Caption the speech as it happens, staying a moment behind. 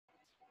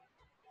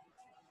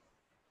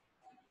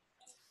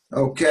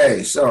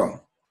Okay,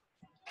 so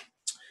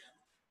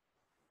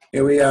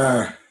here we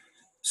are,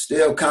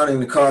 still counting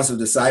the cost of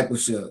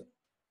discipleship.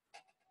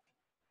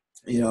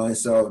 And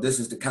so this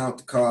is the Count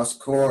the Cost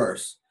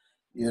course,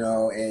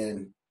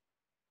 and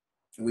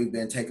we've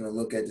been taking a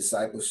look at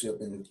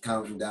discipleship and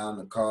counting down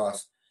the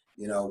cost.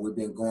 We've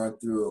been going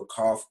through a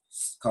cost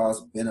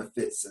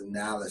benefits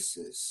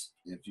analysis,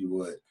 if you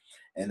would.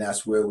 And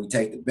that's where we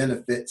take the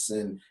benefits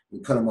and we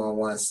put them on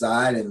one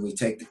side, and we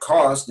take the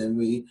cost and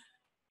we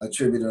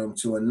attribute them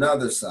to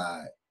another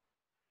side.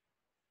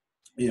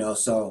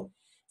 So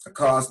a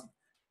cost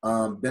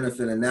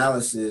benefit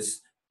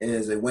analysis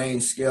is a weighing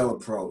scale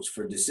approach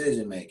for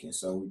decision making.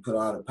 So we put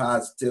all the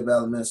positive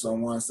elements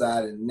on one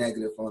side and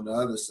negative on the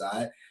other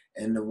side,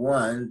 and the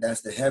one that's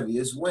the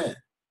heaviest win.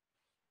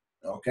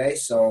 Okay,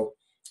 so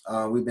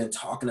we've been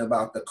talking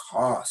about the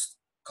cost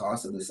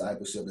of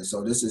discipleship, and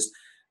so this is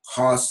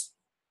cost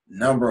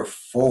number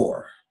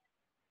 4.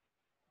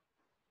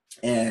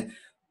 And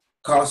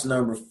cost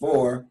number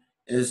 4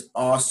 is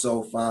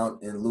also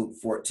found in Luke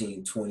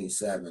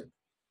 14:27.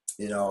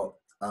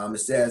 It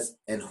says,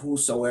 and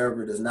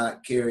whosoever does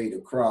not carry the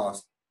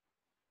cross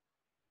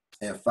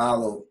and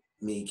follow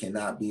me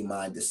cannot be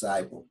my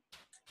disciple.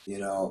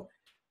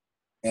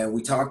 And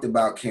we talked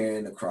about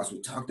carrying the cross.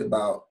 We talked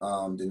about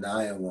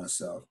denying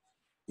oneself,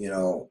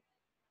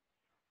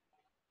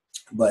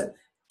 but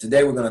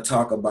today we're going to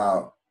talk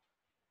about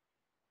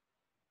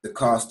the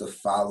cost of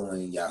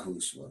following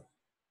Yahushua,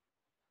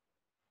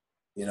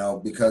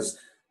 because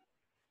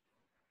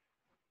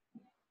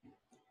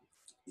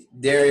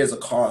there is a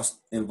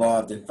cost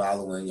involved in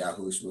following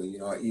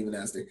Yahushua, even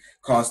as the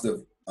cost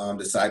of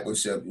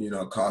discipleship,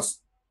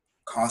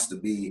 cost to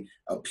be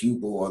a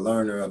pupil or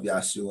learner of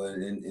Yahshua.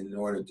 And in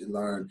order to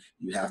learn,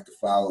 you have to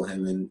follow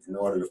him. And in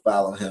order to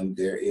follow him,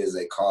 there is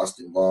a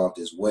cost involved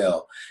as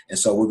well. And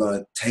so we're going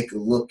to take a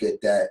look at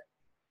that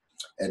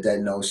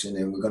notion,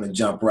 and we're going to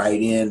jump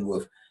right in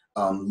with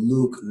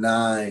Luke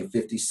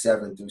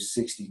 9:57 through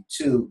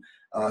 62.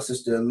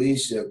 Sister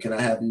Alicia, can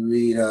I have you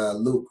read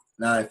Luke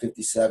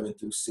 9:57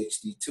 through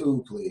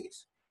 62,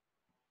 please?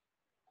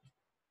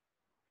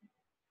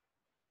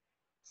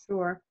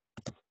 Sure.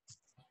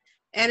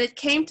 And it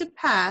came to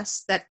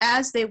pass that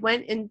as they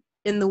went in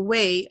the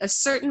way, a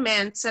certain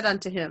man said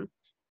unto him,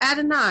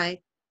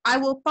 Adonai, I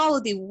will follow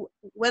thee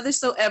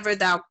whithersoever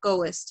thou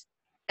goest.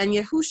 And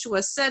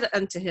Yahushua said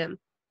unto him,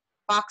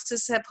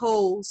 Foxes have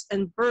holes,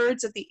 and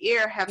birds of the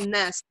air have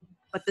nests,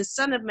 but the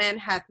Son of Man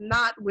hath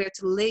not where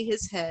to lay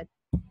his head.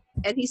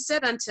 And he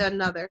said unto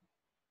another,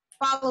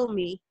 Follow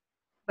me.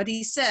 But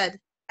he said,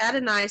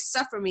 Adonai,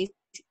 suffer me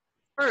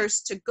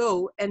first to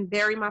go and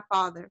bury my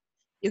father.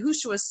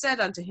 Yahushua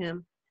said unto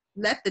him,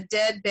 Let the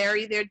dead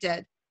bury their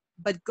dead,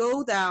 but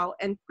go thou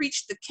and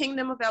preach the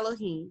kingdom of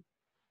Elohim.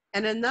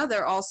 And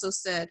another also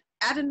said,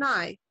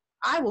 Adonai,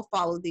 I will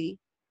follow thee,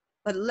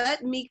 but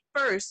let me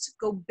first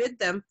go bid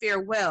them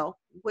farewell,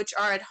 which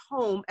are at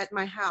home at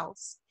my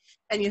house.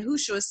 And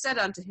Yahushua said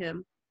unto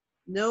him,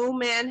 No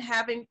man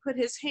having put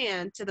his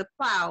hand to the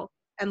plow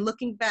and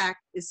looking back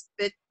is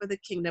fit for the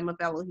kingdom of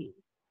Elohim.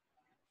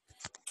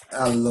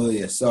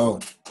 Hallelujah. So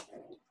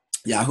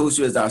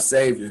Yahushua is our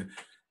Savior.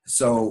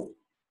 So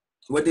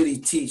what did he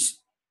teach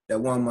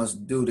that one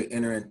must do to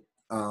enter in?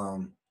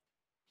 I'm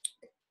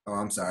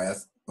sorry, I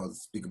was supposed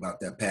to speak about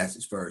that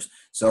passage first.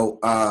 So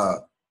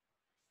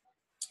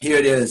here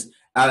it is,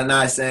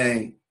 Adonai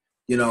saying,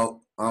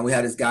 we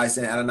had this guy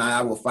saying, Adonai,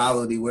 I will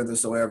follow thee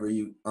whithersoever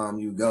you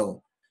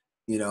go,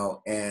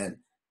 and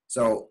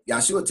so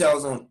Yahshua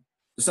tells him,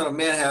 the Son of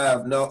Man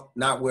have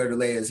not where to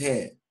lay his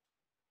head.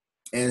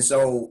 And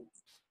so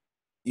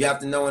you have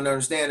to know and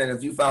understand that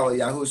if you follow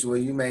Yahushua,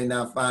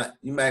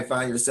 you may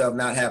find yourself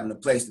not having a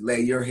place to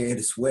lay your head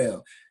as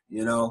well,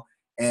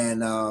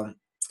 and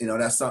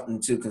that's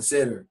something to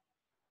consider,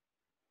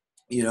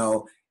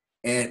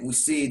 and we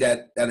see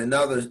that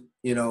another,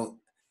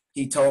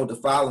 he told to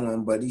follow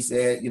him, but he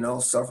said,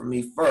 suffer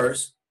me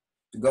first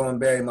to go and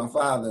bury my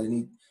father.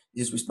 And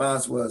his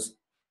response was,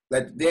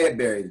 let the dead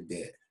bury the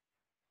dead,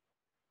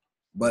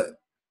 but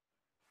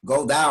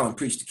go thou and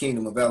preach the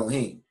kingdom of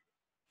Elohim.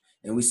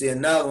 And we see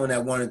another one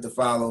that wanted to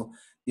follow,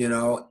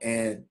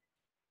 and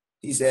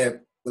he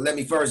said, well, let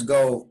me first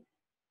go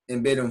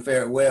and bid them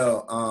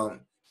farewell,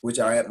 which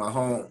are at my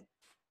home,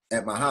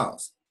 at my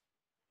house,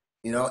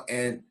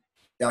 and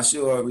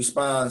Yahshua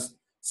responds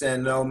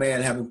saying, no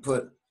man having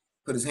put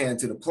his hand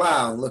to the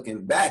plow and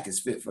looking back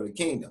is fit for the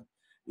kingdom,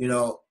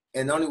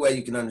 and the only way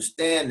you can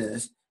understand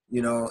this,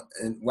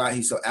 and why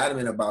he's so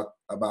adamant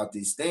about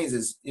these things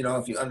is,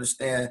 if you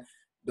understand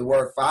the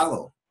word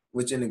follow,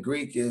 which in the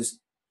Greek is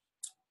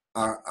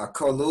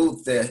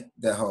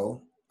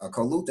akolutheho,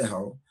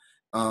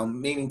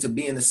 meaning to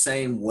be in the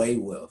same way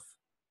with,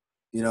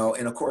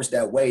 and of course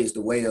that way is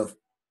the way of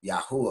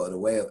Yahuwah, the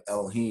way of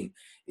Elohim,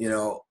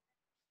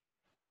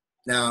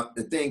 Now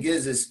the thing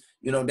is,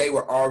 they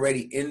were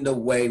already in the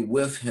way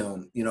with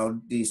him,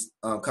 these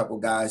couple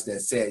guys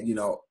that said,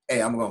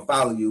 hey, I'm going to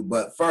follow you,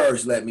 but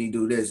first let me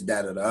do this,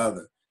 that, or the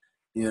other,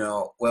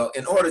 well,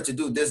 in order to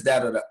do this,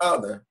 that, or the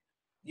other,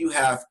 you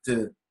have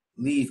to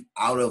leave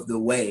out of the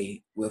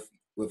way with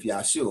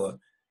Yahshua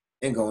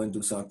and go and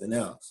do something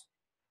else.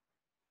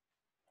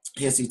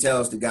 Hence he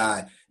tells the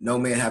guy, no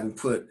man having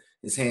put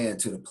his hand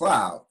to the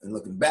plow and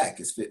looking back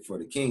is fit for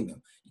the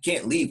kingdom. You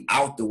can't leave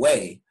out the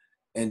way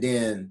and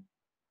then,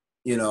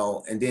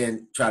 and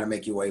then try to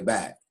make your way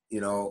back.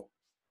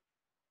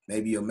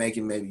 Maybe you'll make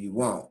it, maybe you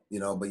won't,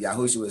 but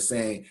Yahushua was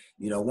saying,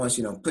 once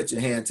you don't put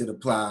your hand to the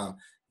plow,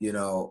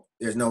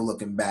 there's no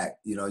looking back.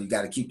 You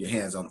got to keep your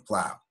hands on the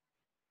plow,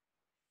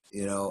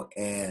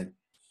 and,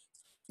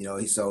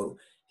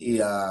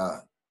 he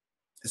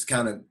is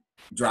kind of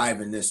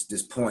driving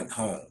this point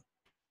home.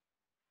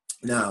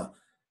 Now,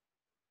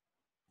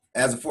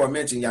 as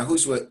aforementioned,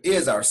 Yahushua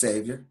is our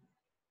Savior.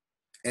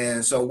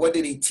 And so what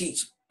did he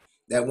teach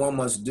that one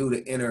must do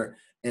to enter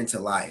into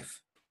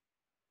life?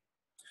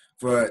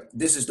 For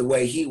this is the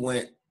way he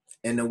went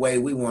and the way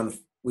we want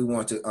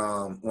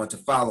to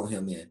follow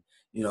him in,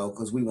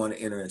 because we want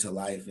to enter into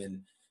life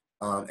and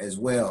as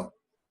well.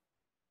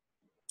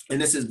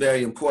 And this is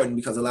very important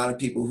because a lot of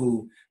people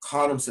who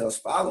call themselves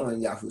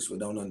following Yahushua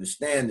don't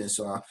understand this.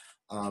 So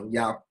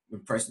Yah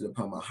impressed it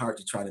upon my heart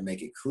to try to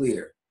make it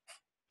clear.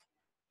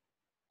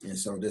 And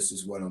so this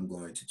is what I'm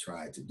going to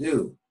try to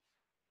do.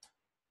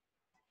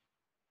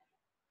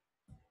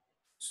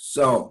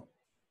 So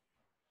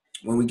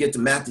when we get to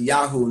Matthew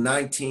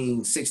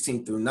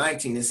 19:16 through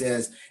 19, it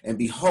says, and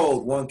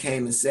behold, one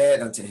came and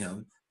said unto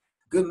him,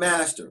 good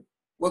master,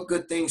 what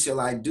good thing shall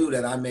I do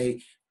that I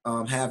may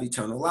have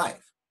eternal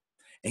life?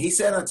 And he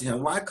said unto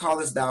him, why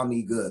callest thou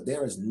me good?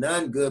 There is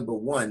none good but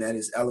one, that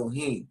is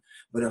Elohim.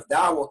 But if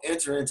thou wilt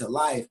enter into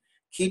life,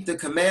 keep the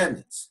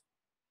commandments.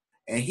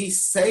 And he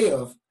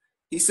saith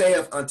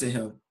unto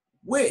him,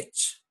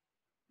 which?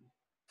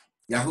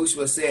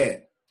 Yahushua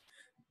said,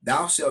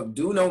 thou shalt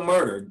do no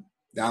murder,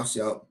 thou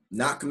shalt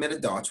not commit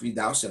adultery,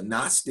 thou shalt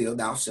not steal,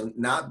 thou shalt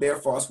not bear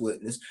false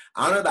witness,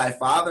 honor thy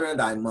father and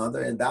thy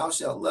mother, and thou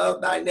shalt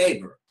love thy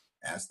neighbor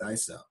as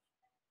thyself.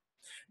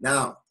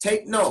 Now,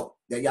 take note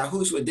that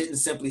Yahushua didn't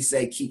simply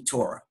say keep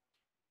Torah.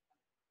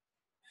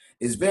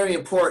 It's very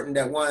important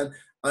that one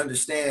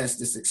understands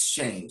this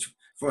exchange.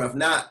 For if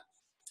not,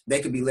 they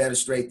could be led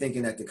astray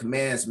thinking that the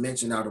commands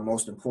mentioned are the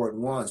most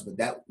important ones, but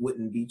that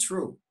wouldn't be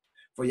true.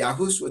 For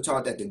Yahushua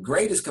taught that the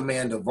greatest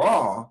command of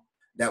all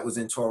that was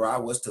in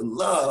Torah was to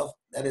love,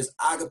 that is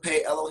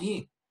agape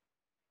Elohim.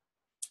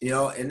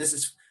 And this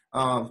is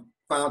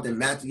found in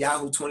Matthew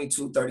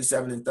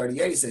 22:37 and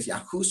 38. It says,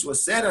 Yahushua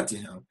said unto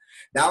him,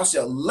 thou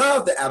shalt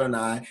love the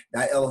Adonai,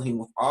 thy Elohim,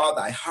 with all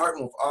thy heart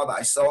and with all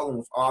thy soul and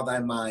with all thy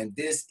mind.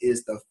 This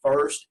is the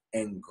first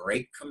and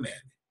great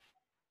commandment.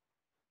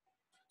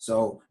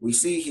 So we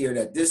see here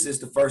that this is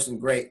the first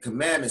and great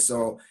commandment.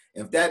 So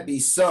if that be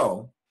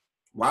so,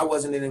 why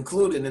wasn't it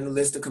included in the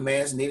list of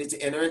commands needed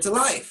to enter into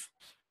life?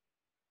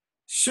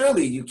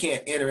 Surely you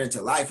can't enter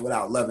into life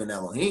without loving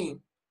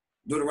Elohim.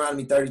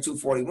 Deuteronomy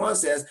 32:41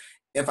 says,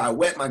 if I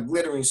wet my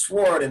glittering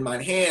sword and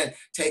mine hand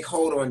take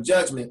hold on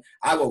judgment,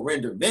 I will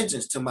render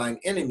vengeance to mine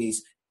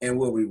enemies and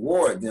will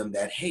reward them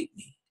that hate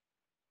me.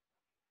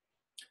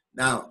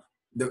 Now,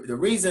 the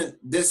reason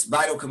this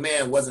vital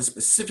command wasn't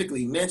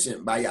specifically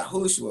mentioned by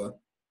Yahushua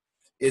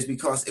is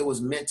because it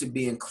was meant to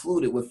be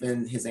included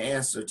within his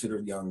answer to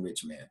the young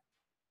rich man.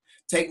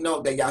 Take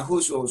note that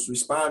Yahushua was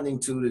responding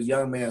to the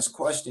young man's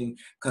question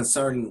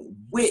concerning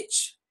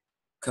which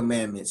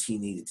commandments he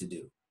needed to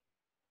do.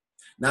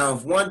 Now,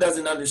 if one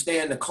doesn't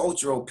understand the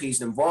cultural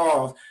piece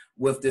involved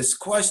with this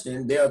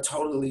question, they'll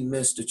totally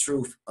miss the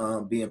truth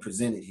being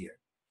presented here.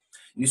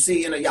 You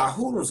see, in a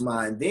Yahuda's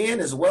mind,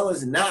 then as well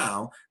as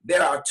now,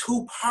 there are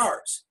two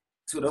parts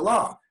to the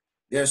law.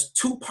 There's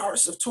two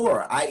parts of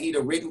Torah, i.e.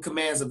 the written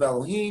commands of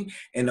Elohim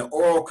and the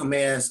oral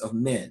commands of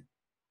men.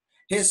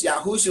 Hence,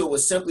 Yahushua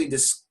was simply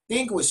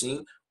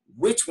distinguishing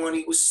which one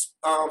he was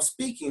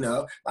speaking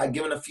of by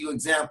giving a few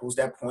examples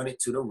that pointed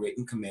to the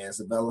written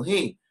commands of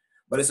Elohim.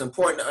 But it's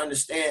important to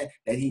understand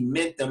that he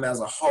meant them as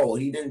a whole.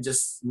 He didn't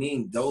just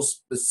mean those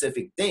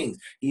specific things.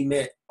 He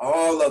meant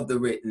all of the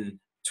written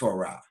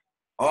Torah,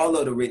 all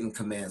of the written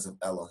commands of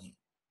Elohim,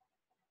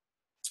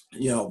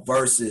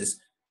 versus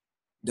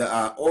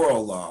the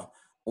oral law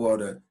or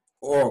the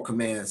oral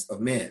commands of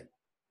men.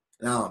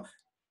 Now,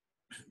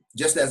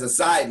 just as a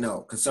side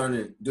note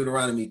concerning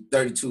Deuteronomy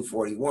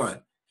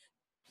 32:41,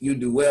 you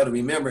do well to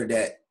remember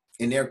that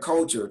in their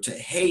culture, to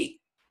hate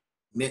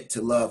meant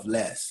to love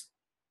less.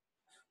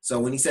 So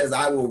when he says,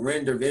 I will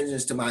render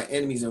vengeance to my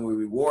enemies and will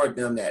reward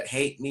them that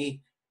hate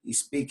me, he's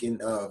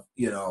speaking of,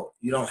 you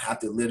don't have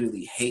to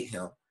literally hate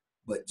him,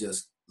 but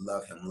just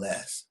love him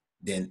less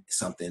than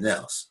something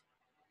else,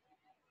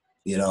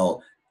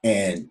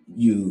 and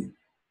you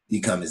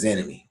become his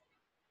enemy.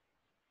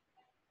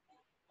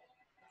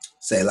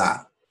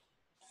 Selah.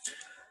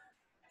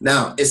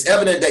 Now, it's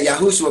evident that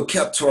Yahushua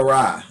kept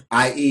Torah,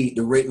 i.e.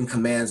 the written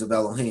commands of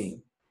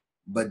Elohim,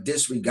 but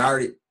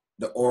disregarded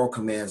the oral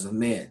commands of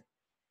men.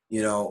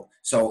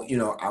 So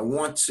I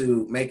want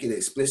to make it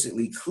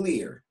explicitly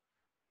clear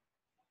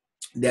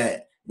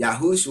that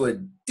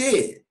Yahushua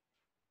did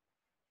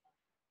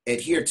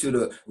adhere to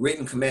the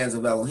written commands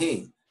of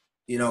Elohim.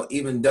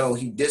 even though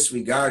he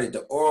disregarded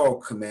the oral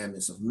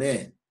commandments of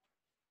men,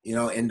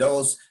 and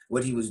those,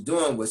 what he was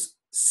doing was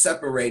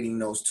separating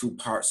those two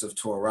parts of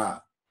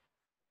Torah,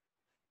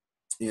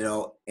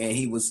 and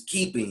he was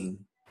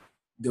keeping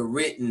the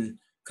written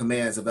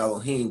commands of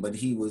Elohim, but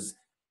he was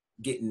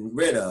getting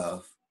rid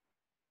of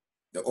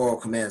the oral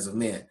commands of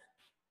men.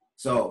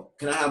 So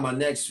can I have my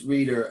next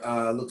reader?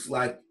 Looks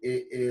like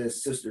it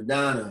is Sister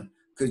Donna.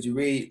 Could you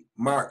read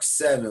Mark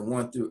 7,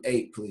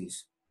 1-8,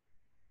 please?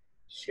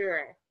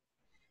 Sure.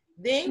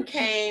 Then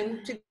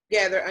came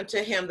together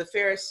unto him the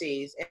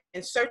Pharisees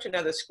and certain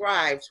other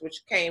scribes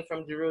which came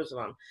from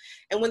Jerusalem.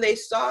 And when they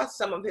saw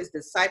some of his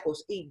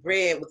disciples eat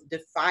bread with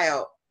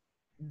defiled,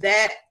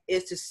 that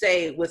is to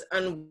say, with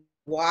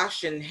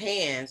unwashed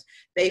hands,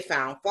 they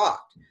found fault.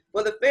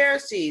 For the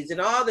Pharisees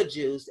and all the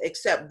Jews,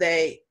 except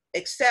they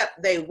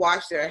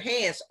wash their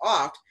hands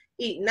oft,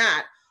 eat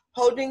not,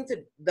 holding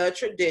to the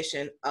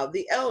tradition of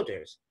the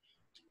elders.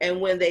 And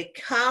when they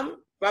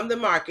come from the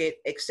market,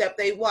 except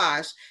they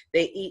wash,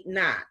 they eat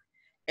not.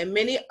 And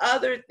many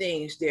other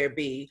things there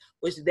be,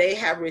 which they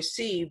have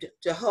received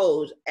to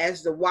hold,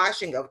 as the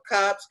washing of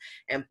cups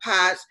and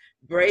pots,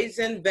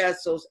 brazen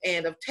vessels,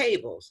 and of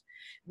tables.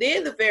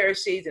 Then the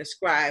Pharisees and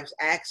scribes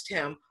asked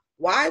him,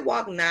 why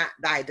walk not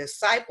thy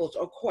disciples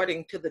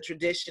according to the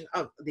tradition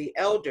of the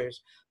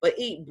elders, but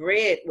eat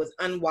bread with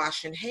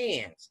unwashed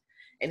hands?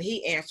 And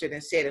he answered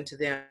and said unto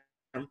them,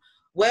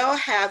 well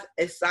hath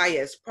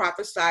Isaiah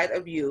prophesied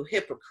of you,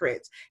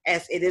 hypocrites,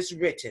 as it is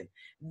written,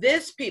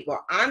 this people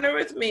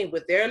honoreth me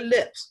with their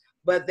lips,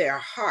 but their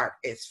heart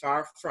is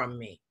far from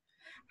me.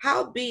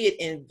 Howbeit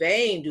in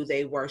vain do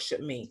they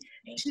worship me,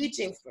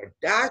 teaching for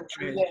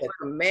doctrine the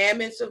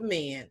commandments of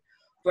men.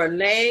 For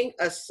laying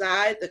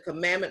aside the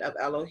commandment of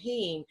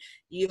Elohim,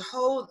 ye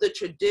hold the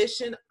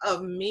tradition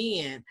of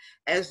men,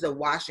 as the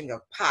washing of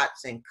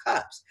pots and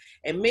cups,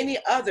 and many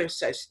other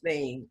such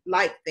things,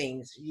 like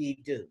things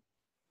ye do.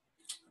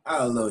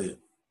 Hallelujah.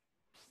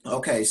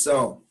 Okay,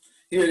 so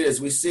here it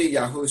is. We see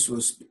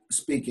Yahushua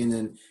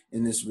speaking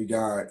in this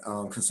regard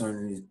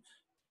concerning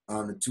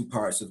the two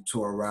parts of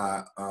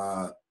Torah.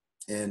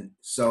 And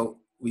so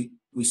we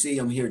see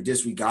him here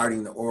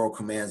disregarding the oral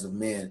commands of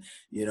men,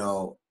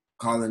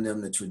 calling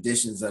them the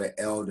traditions of the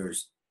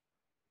elders.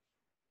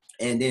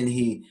 And then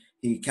he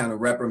kind of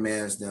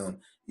reprimands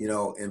them,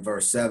 in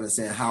verse 7,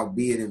 saying,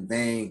 howbeit in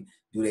vain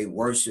do they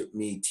worship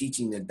me,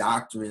 teaching the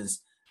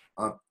doctrines,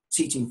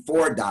 teaching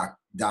for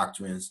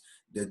doctrines,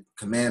 the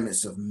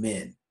commandments of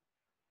men.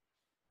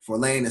 For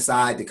laying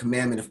aside the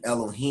commandment of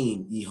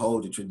Elohim, ye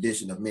hold the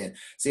tradition of men.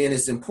 See, and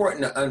it's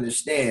important to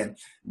understand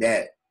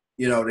that,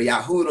 the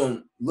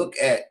Yahudim look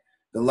at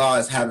the law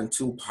as having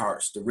two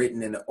parts, the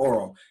written and the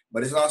oral.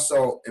 But it's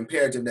also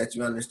imperative that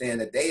you understand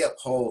that they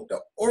uphold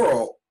the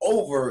oral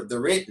over the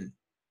written.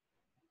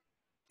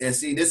 And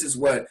see, this is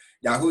what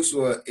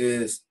Yahushua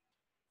is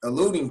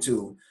alluding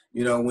to,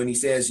 when he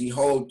says, ye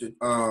hold,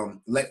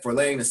 for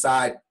laying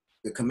aside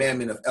the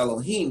commandment of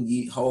Elohim,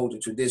 ye hold the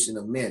tradition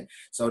of men.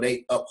 So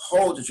they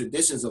uphold the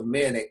traditions of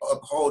men. They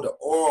uphold the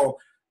oral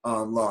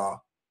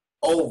law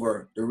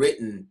over the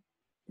written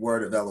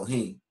word of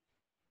Elohim.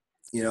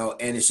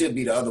 And it should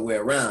be the other way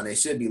around. They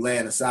should be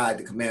laying aside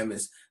the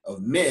commandments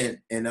of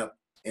men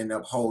and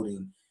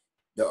upholding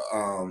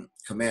the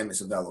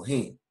commandments of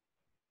Elohim.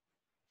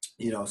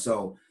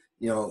 So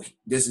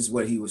this is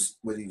what he was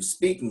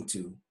speaking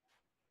to.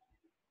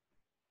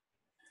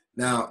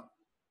 Now,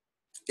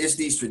 it's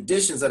these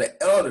traditions of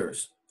the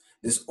elders,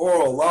 this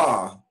oral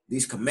law,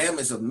 these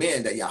commandments of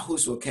men that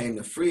Yahushua came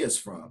to free us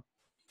from.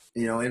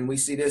 And we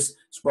see this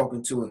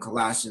spoken to in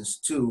Colossians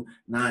 2,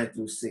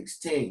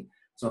 9-16.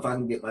 So if I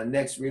can get my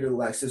next reader,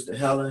 like Sister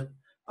Helen,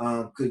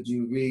 could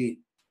you read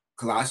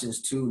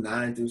Colossians 2,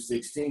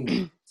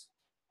 9-16?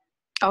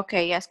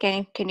 Okay, yes.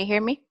 Can you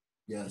hear me?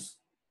 Yes.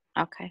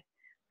 Okay.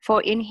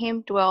 For in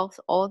him dwells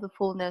all the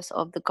fullness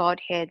of the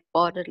Godhead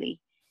bodily,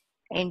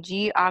 and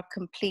ye are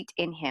complete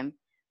in him,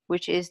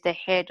 which is the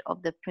head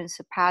of the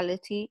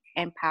principality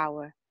and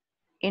power,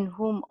 in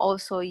whom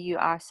also you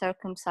are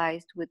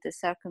circumcised with the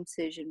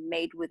circumcision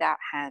made without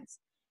hands,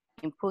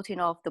 in putting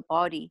off the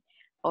body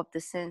of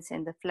the sins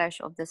in the flesh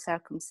of the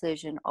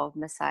circumcision of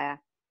Messiah,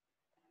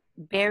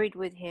 buried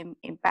with him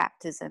in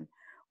baptism,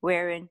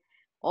 wherein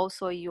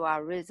also you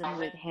are risen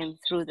with him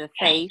through the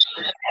faith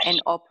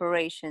and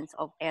operations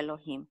of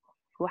Elohim,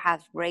 who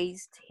hath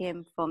raised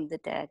him from the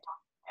dead.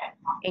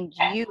 And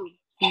you,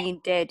 being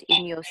dead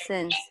in your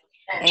sins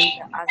and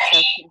the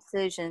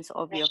uncircumcisions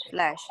of your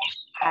flesh,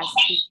 has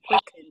he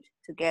quickened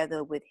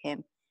together with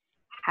him,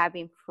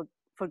 having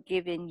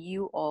forgiven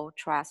you all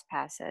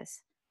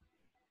trespasses,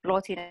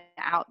 blotting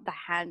out the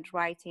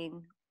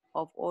handwriting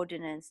of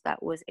ordinance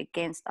that was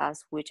against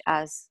us,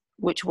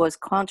 which was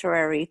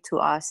contrary to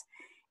us,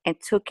 and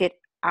took it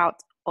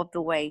out of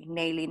the way,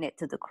 nailing it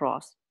to the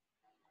cross.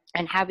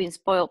 And having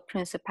spoiled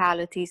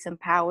principalities and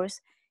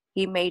powers,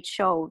 he made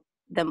show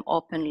them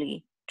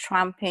openly,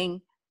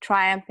 triumphing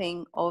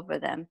over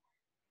them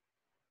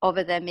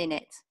in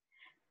it.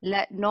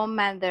 Let no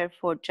man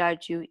therefore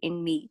judge you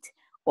in meat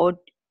or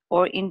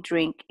or in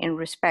drink in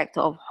respect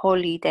of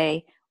holy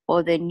day,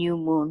 or the new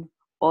moon,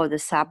 or the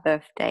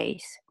Sabbath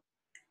days.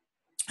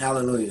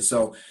 Hallelujah.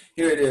 So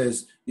here it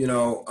is,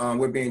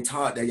 we're being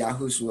taught that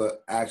Yahushua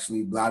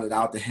actually blotted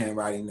out the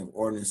handwriting of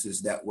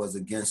ordinances that was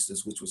against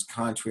us, which was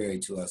contrary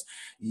to us.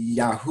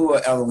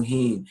 Yahuwah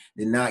Elohim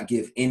did not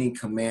give any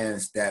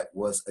commands that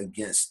was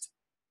against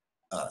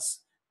us.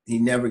 He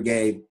never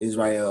gave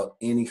Israel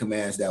any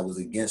commands that was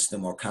against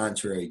them or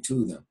contrary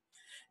to them,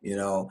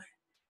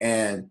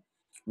 and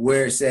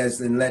where it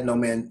says, and let no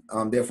man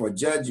therefore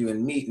judge you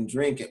in meat and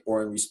drink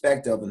or in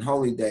respect of an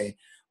holy day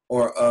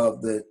or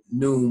of the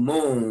new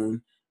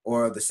moon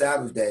or of the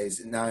Sabbath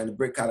days. Now in the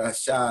Brit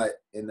Hadashah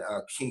in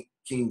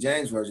King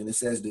James Version, it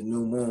says the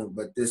new moon,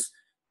 but this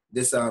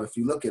if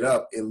you look it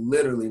up, it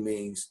literally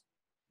means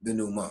the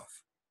new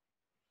month,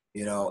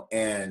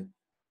 and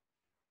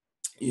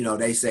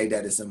they say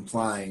that it's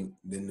implying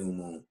the new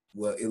moon.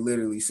 Well, it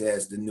literally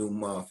says the new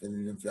month,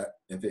 and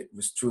if it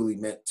was truly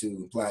meant to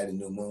imply the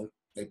new moon,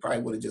 they probably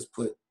would have just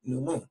put new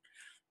moon,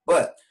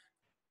 but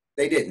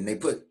they didn't. They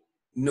put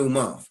new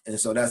month, and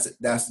so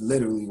that's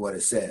literally what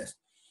it says.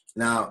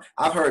 Now,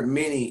 I've heard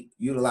many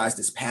utilize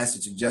this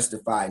passage to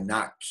justify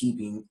not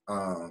keeping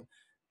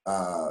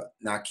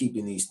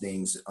these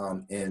things,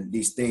 and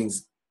these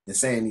things, and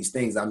saying these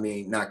things, I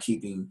mean not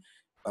keeping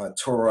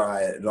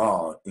Torah at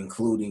all,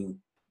 including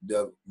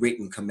the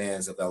written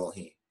commands of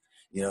Elohim.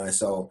 And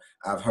so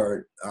I've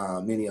heard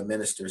many a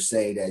minister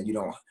say that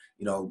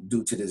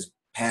due to this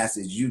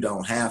passage, you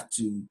don't have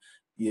to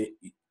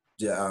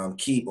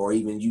keep, or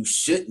even you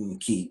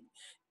shouldn't keep,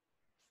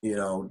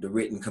 the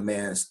written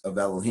commands of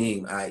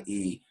Elohim,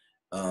 i.e.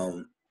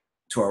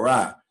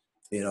 Torah,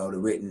 the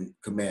written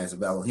commands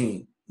of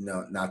Elohim,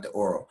 not the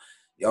oral.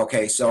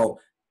 Okay, so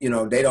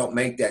they don't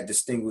make that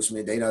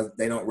distinguishment. They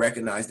don't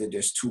recognize that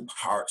there's two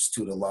parts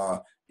to the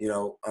law,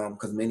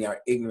 because many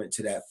are ignorant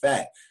to that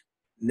fact.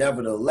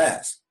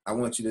 Nevertheless, I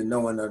want you to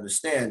know and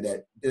understand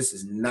that this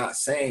is not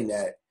saying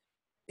that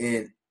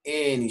in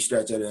any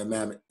stretch of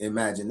the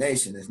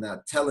imagination. It's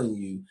not telling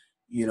you,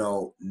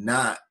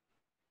 not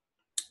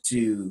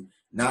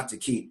to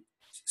keep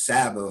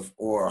Sabbath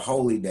or a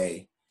holy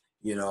day,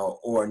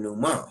 or a new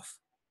month.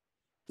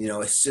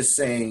 It's just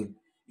saying,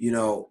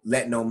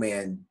 let no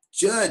man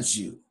judge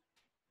you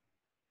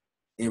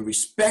in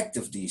respect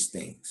of these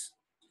things.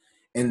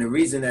 And the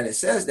reason that it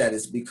says that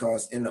is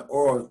because in the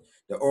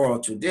oral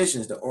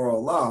traditions, the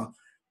oral law,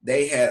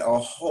 they had a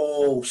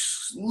whole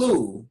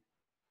slew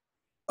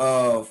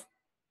of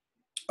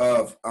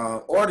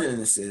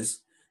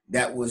ordinances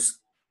that was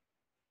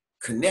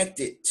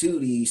connected to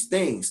these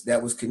things,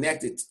 that was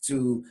connected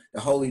to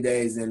the holy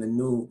days and the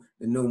new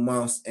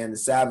months and the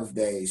Sabbath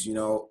days.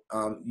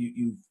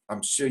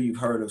 I'm sure you've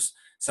heard of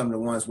some of the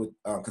ones with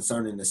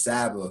concerning the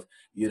Sabbath.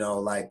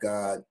 Like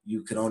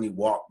you could only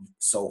walk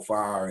so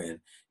far, and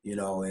you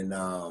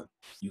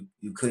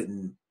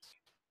couldn't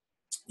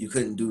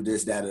do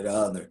this, that, or the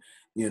other.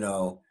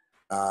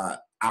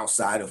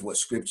 Outside of what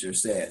Scripture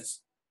says.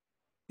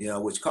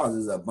 Which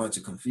causes a bunch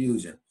of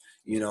confusion,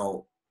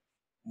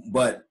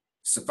 but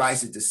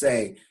suffice it to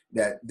say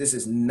that this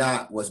is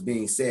not what's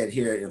being said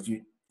here.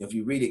 If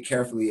you read it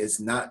carefully, it's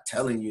not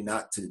telling you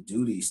not to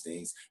do these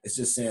things. It's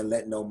just saying,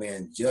 let no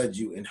man judge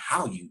you in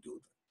how you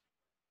do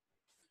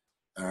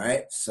them. All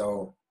right.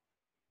 So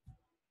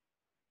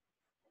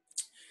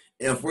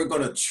if we're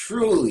going to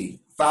truly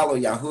follow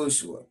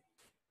Yahushua,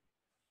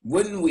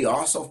 wouldn't we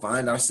also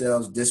find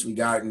ourselves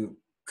disregarding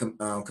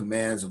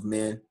commands of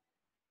men?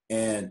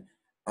 And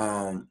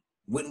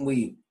wouldn't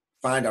we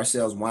find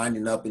ourselves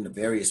winding up in the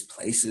various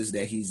places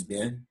that he's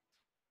been?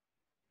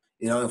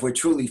 If we're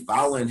truly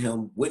following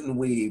him, wouldn't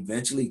we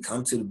eventually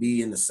come to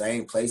be in the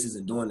same places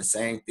and doing the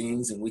same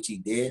things in which he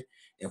did?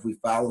 If we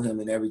follow him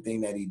in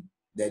everything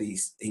that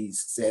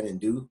he's said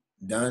and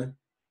done.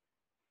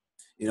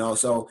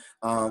 So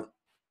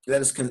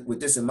with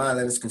this in mind,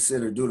 let us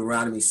consider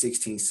Deuteronomy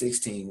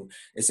 16:16.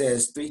 It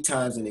says, 3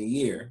 times in a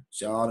year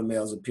shall all the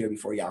males appear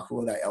before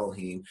Yahuwah thy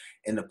Elohim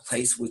in the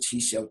place which he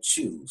shall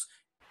choose,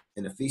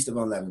 in the feast of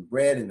unleavened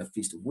bread, in the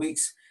feast of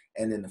weeks,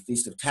 and in the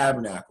feast of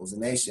tabernacles,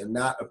 and they shall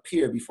not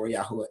appear before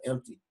Yahuwah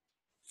empty.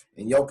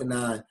 In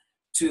Yochanan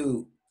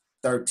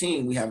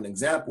 2:13, we have an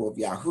example of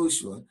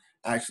Yahushua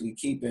actually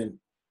keeping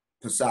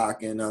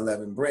Pesach and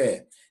unleavened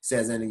bread. It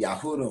says, in the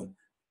Yahudim,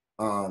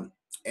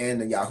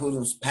 and the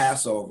Yahudim's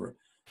Passover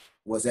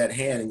was at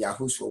hand, and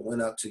Yahushua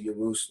went up to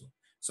Jerusalem.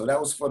 So that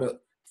was for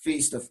the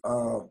feast of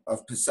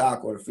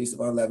Pesach, or the feast of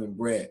unleavened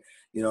bread.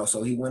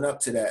 So he went up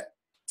to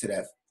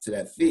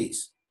that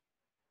feast.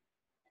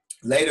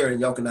 Later in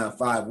Yochanan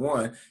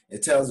 5:1,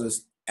 it tells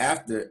us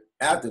after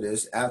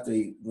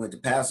he went to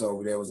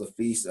Passover, there was a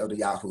feast of the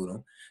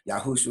Yahudim.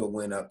 Yahushua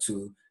went up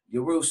to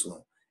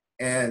Jerusalem.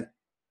 And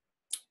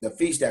the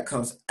feast that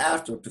comes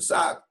after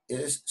Pesach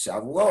is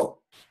Shavuot,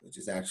 which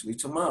is actually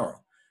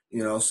tomorrow.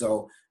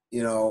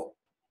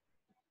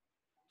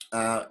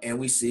 And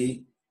we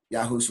see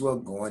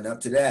Yahushua going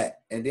up to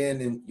that. And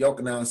then in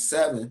Yochanan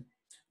 7,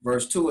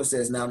 verse 2, it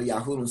says, now the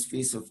Yahudim's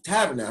feast of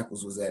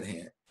tabernacles was at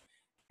hand.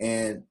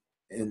 And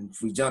and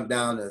if we jump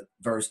down to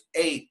verse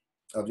 8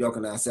 of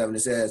Yochanan 7, it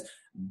says,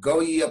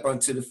 go ye up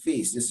unto the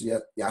feast. This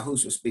is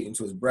Yahushua speaking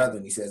to his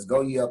brethren. He says,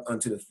 go ye up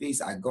unto the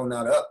feast. I go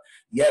not up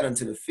yet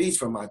unto the feast,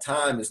 for my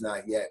time is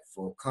not yet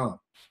full come.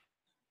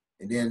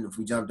 And then if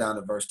we jump down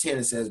to verse 10,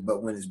 it says,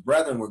 but when his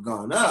brethren were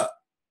gone up,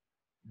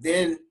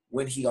 then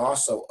went he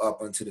also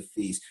up unto the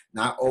feast,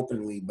 not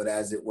openly, but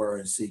as it were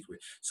in secret.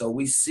 So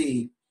we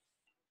see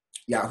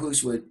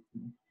Yahushua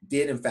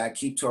did in fact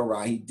keep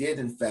Torah. He did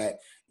in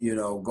fact,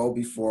 go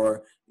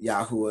before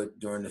Yahuwah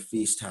during the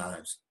feast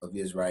times of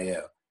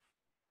Israel.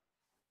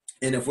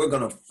 And if we're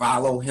going to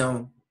follow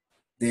him,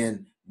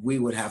 then we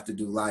would have to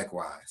do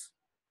likewise.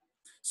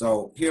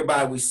 So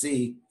hereby we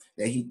see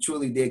that he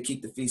truly did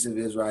keep the feast of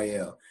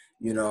Israel,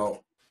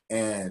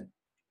 and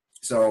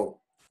so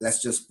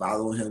let's just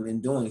follow him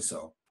in doing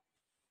so.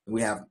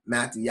 We have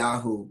Matthew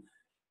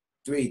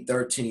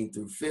 3:13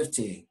 through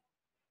 15.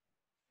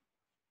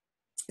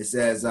 It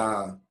says,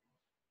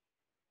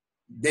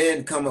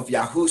 then cometh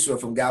Yahushua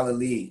from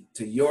Galilee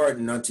to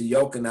Jordan unto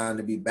Yochanan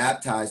to be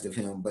baptized of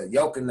him. But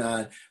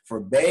Yochanan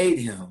forbade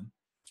him,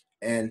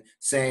 and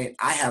saying,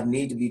 I have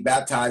need to be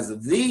baptized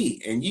of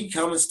thee, and ye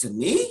comest to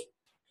me?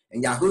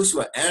 And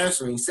Yahushua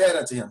answering said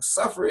unto him,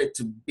 suffer it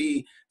to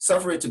be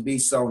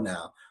so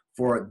now,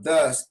 for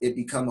thus it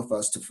becometh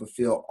us to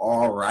fulfill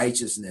all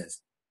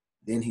righteousness.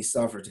 Then he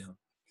suffered him.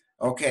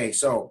 Okay,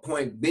 so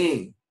point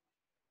being,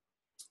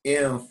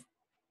 if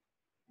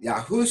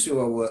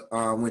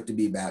Yahushua went to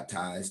be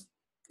baptized,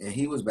 and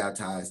he was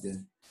baptized,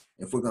 and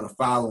if we're going to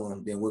follow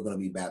him, then we're going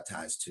to be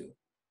baptized too.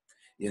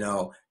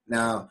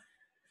 Now,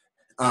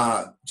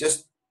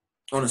 just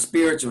on a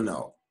spiritual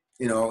note,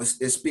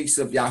 it speaks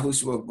of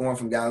Yahushua going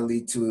from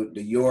Galilee to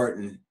the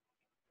Jordan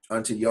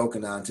unto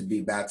Yochanan to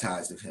be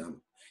baptized of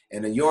him.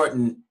 And the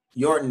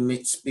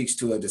Jordan speaks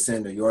to a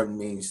descender. Jordan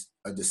means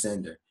a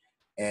descender.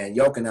 And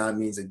Yochanan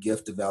means a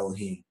gift of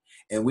Elohim.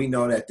 And we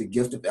know that the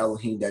gift of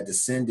Elohim that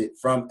descended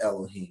from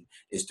Elohim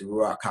is the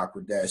Ruach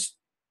HaKodesh,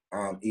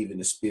 even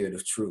the spirit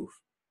of truth.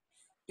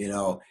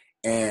 And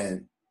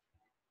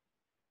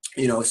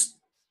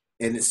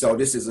so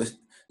this is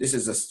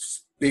a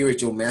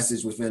spiritual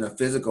message within a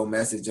physical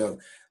message of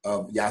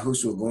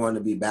Yahushua going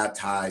to be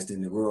baptized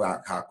in the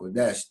Ruach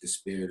HaKodesh, the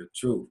spirit of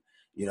truth.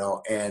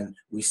 And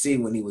we see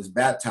when he was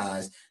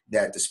baptized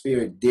that the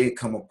spirit did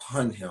come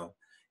upon him,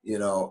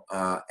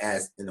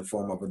 as in the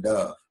form of a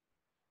dove.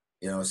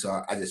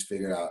 So I just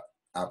figured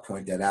I'll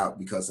point that out,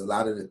 because a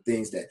lot of the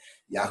things that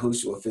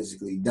Yahushua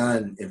physically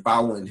done in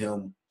following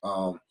him,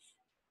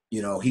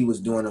 he was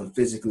doing them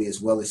physically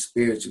as well as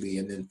spiritually,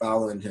 and then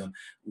following him,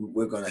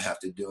 we're going to have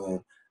to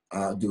do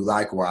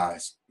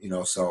likewise,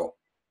 so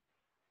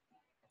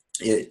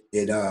it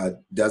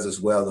does us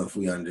well if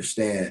we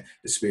understand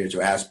the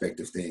spiritual aspect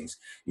of things,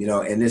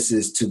 and this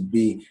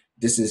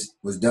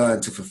was done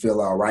to fulfill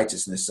our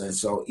righteousness. And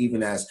so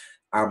even as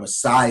our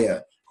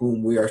Messiah,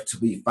 whom we are to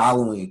be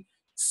following,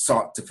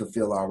 sought to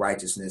fulfill our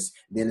righteousness,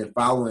 then in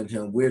following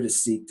him, we're to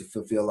seek to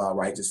fulfill our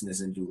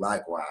righteousness and do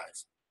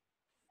likewise.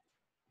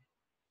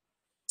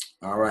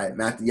 All right,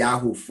 Matthew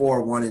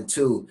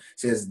 4:1-2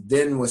 says,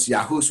 then was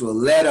Yahushua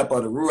led up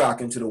of the Ruach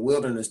into the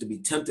wilderness to be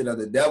tempted of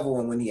the devil.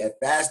 And when he had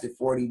fasted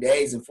 40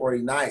 days and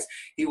 40 nights,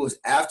 he was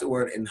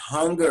afterward and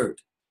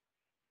hungered.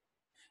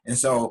 And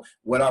so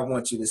what I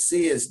want you to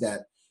see is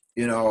that,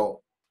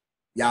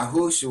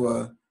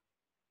 Yahushua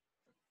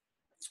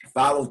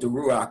followed the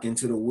Ruach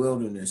into the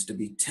wilderness to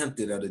be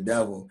tempted of the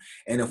devil.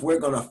 And if we're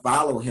going to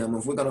follow him,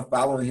 if we're going to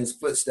follow in his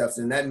footsteps,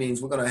 then that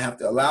means we're going to have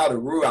to allow the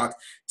Ruach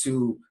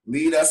to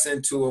lead us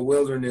into a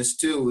wilderness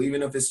too,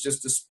 even if it's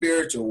just a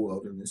spiritual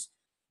wilderness,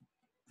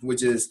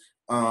 which is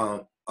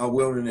a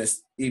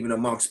wilderness even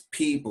amongst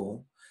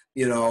people,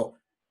 to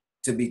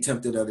be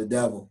tempted of the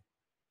devil.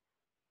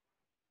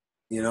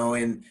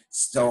 And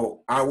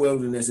so our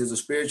wilderness is a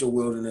spiritual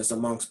wilderness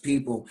amongst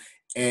people,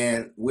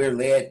 and we're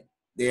led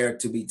there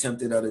to be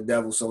tempted of the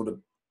devil.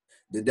 So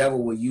the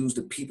devil will use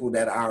the people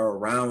that are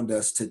around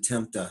us to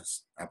tempt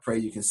us. I pray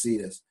you can see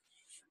this,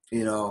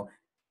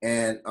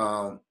 and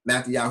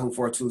Matthew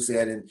 4:2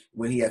 said, and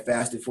when he had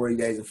fasted 40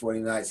 days and 40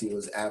 nights, he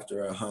was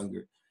after a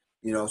hunger.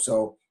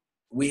 So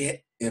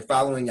we, in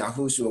following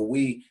Yahushua,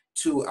 we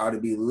too are to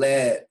be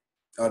led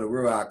of the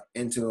Ruach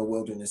into a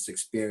wilderness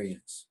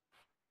experience.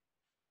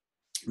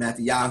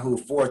 Matthew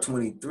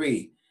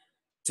 4:23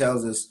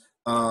 tells us,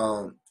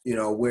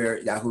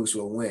 where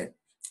Yahushua went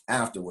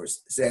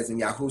afterwards. It says,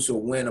 and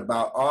Yahushua went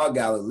about all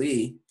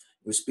Galilee,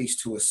 which speaks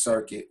to a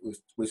circuit,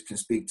 which can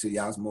speak to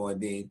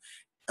Yasmoedim.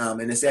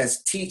 And it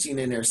says, teaching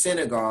in their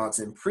synagogues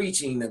and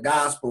preaching the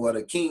gospel of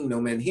the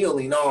kingdom and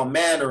healing all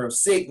manner of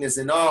sickness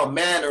and all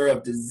manner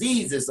of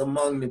diseases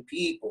among the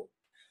people.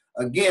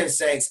 Again,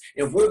 saints,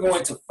 if we're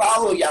going to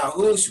follow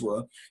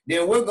Yahushua,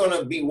 then we're going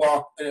to be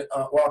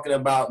walking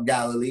about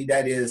Galilee,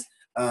 that is,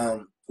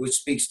 which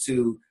speaks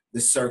to the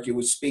circuit,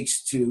 which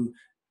speaks to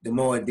the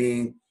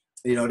Moedim,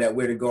 that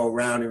we're to go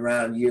around and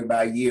around year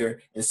by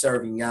year and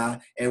serving Yah.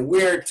 And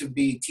we're to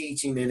be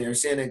teaching in their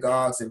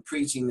synagogues and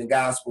preaching the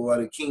gospel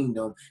of the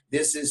kingdom.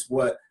 This is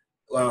what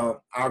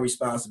our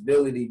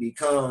responsibility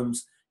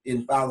becomes,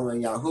 in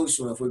following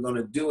Yahushua, if we're going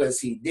to do as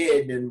he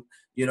did, then,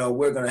 you know,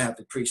 we're going to have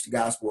to preach the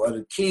gospel of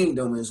the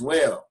kingdom as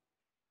well,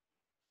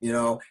 you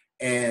know,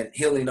 and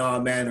healing all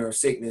manner of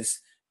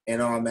sickness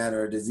and all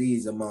manner of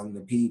disease among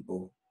the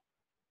people,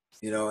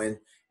 you know,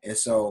 and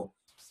so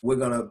we're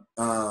going to,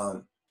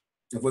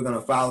 if we're going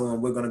to follow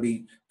him, we're going to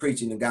be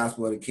preaching the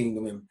gospel of the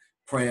kingdom and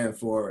praying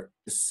for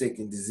the sick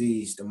and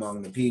diseased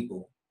among the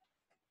people.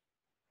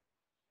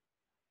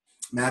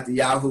 Matthew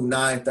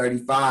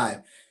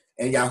 9:35,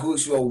 and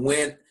Yahushua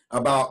went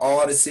about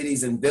all the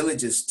cities and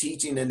villages,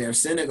 teaching in their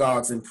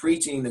synagogues and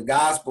preaching the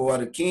gospel of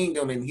the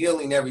kingdom and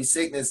healing every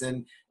sickness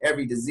and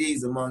every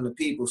disease among the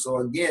people. So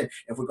again,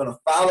 if we're going to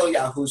follow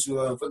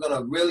Yahushua, if we're going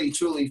to really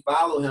truly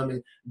follow him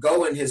and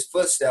go in his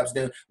footsteps,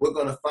 then we're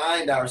going to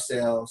find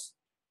ourselves,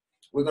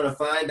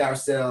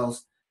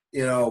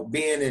 you know,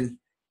 being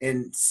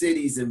in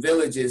cities and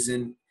villages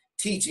and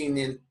teaching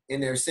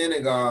in their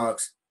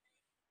synagogues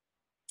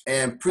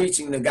and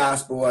preaching the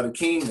gospel of the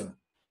kingdom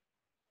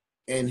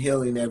and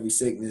healing every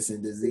sickness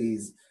and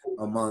disease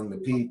among the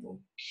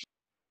people.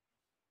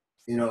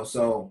 You know,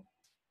 so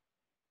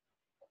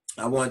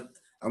I want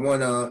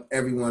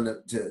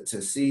everyone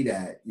to see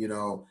that, you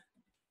know,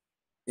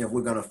 if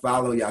we're going to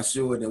follow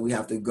Yahshua, then we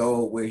have to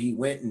go where he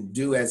went and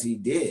do as he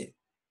did.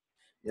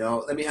 You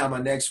know, let me have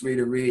my next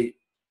reader read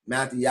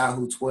Matthew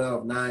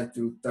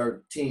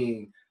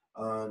 12:9-13.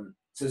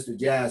 Sister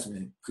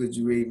Jasmine, could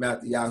you read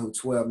Matthew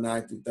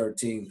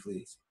 12:9-13,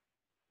 please?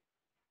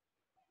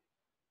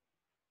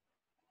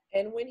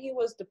 And when he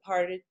was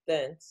departed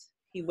thence,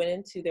 he went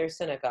into their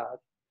synagogue,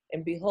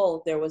 and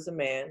behold, there was a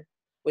man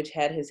which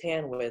had his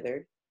hand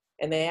withered.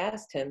 And they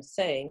asked him,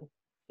 saying,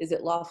 Is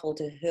it lawful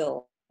to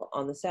heal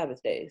on the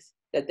Sabbath days?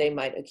 That they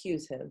might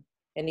accuse him.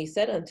 And he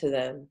said unto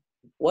them,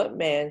 What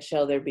man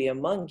shall there be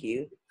among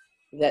you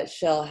that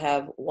shall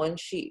have one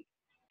sheep,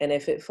 and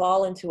if it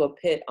fall into a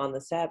pit on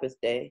the Sabbath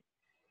day,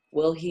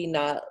 will he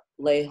not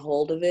lay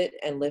hold of it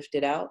and lift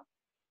it out?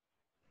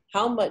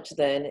 How much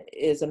then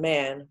is a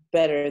man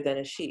better than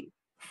a sheep?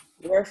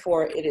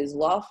 Wherefore it is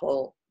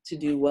lawful to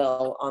do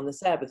well on the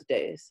Sabbath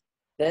days.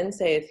 Then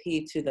saith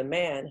he to the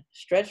man,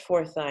 Stretch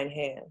forth thine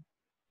hand.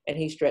 And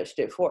he stretched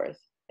it forth,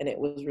 and it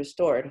was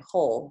restored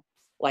whole,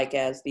 like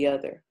as the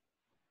other.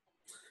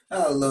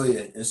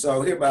 Hallelujah. And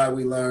so hereby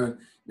we learn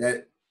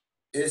that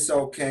it's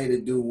okay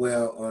to do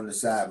well on the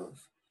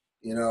Sabbath.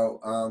 You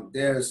know,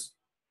 there's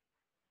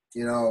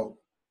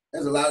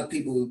a lot of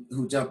people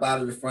who jump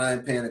out of the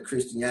frying pan of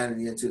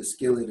Christianity into the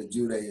skillet of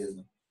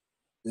Judaism,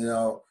 you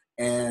know,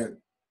 and,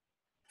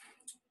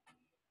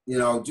 you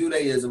know,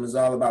 Judaism is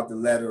all about the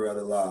letter of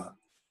the law,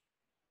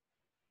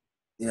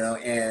 you know,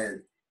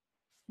 and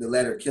the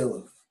letter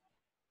killeth.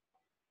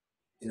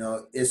 You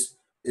know, it's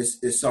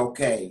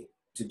okay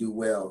to do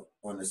well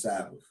on the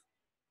Sabbath.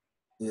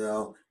 You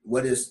know,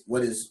 what is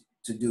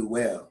to do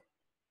well?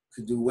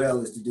 To do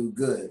well is to do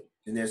good,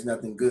 and there's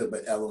nothing good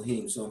but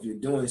Elohim. So if you're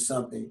doing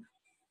something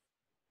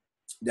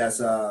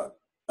that's of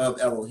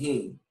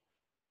Elohim,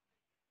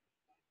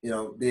 you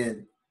know,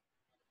 then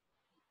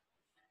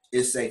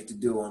it's safe to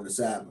do on the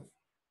Sabbath.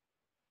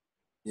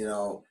 You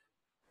know,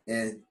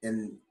 and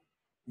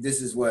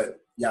this is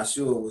what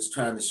Yahshua was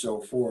trying to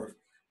show forth.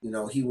 You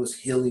know, he was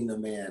healing a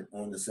man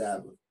on the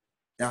Sabbath.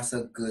 That's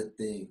a good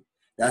thing.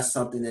 That's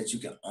something that you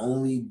can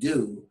only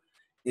do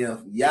if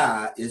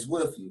Yah is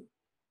with you.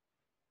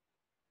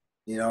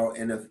 You know,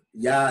 and if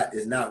Yah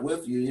is not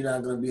with you, you're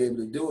not going to be able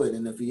to do it.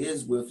 And if he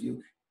is with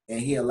you and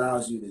he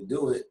allows you to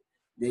do it,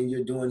 then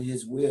you're doing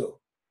his will,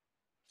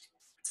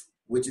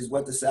 which is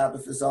what the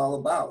Sabbath is all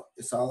about.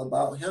 It's all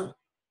about him.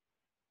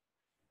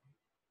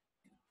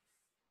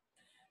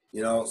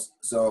 You know,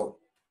 so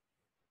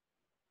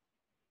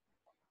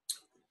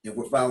if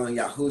we're following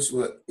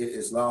Yahushua, it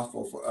is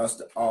lawful for us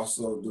to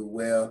also do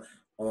well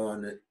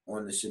on the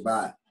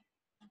Shabbat.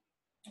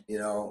 You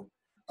know,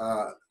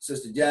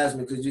 Sister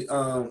Jasmine, could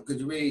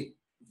you read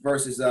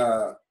verses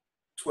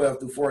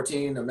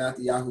 12-14 of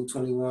Matthew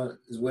 21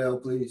 as well,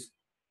 please?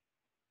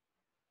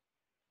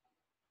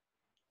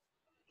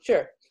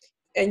 Sure.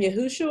 And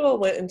Yahushua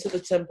went into the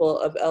temple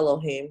of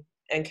Elohim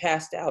and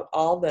cast out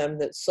all them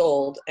that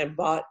sold and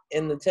bought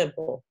in the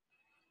temple,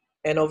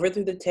 and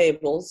overthrew the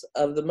tables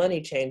of the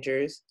money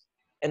changers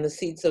and the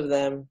seats of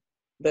them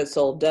that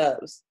sold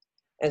doves,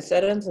 and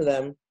said unto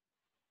them,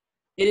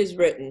 It is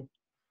written,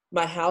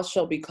 My house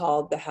shall be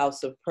called the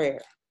house of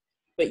prayer,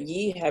 but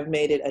ye have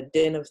made it a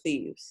den of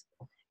thieves.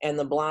 And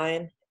the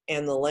blind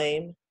and the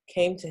lame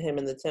came to him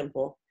in the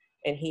temple,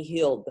 and he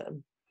healed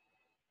them.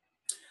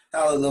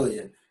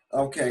 Hallelujah.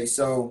 Okay,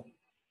 so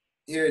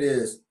here it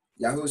is.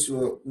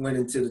 Yahushua went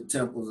into the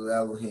temples of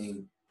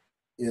Elohim,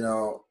 you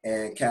know,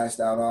 and cast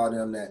out all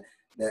them that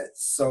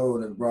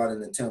sold and brought in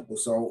the temple.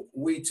 So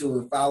we too,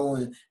 in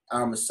following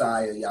our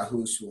Messiah,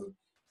 Yahushua,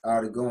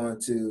 are to go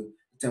into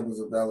the temples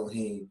of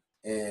Elohim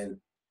and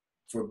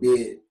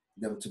forbid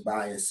them to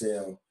buy and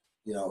sell,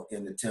 you know,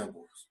 in the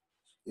temples.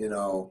 You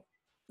know,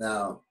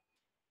 now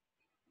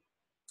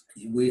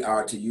we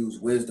are to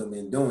use wisdom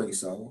in doing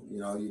so. You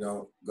know, you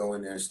don't go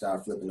in there and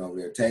start flipping over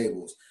their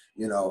tables.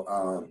 You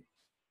know,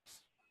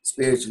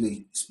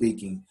 spiritually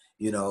speaking,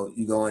 you know,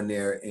 you go in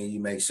there and you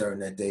make certain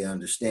that they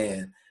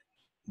understand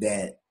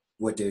that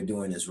what they're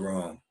doing is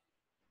wrong,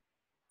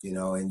 you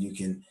know, and you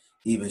can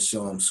even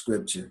show them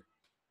scripture,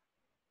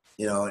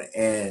 you know,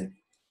 and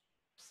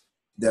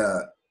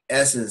the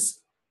essence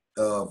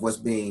of what's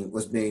being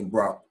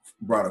brought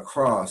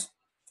across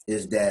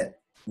is that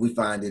we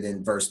find it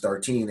in verse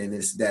 13, and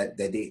it's that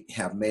they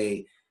have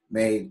made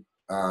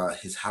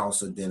his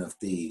house a den of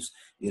thieves,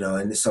 you know,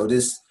 and so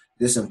this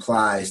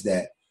implies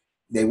that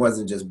they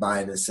wasn't just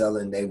buying and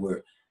selling; they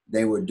were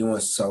doing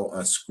so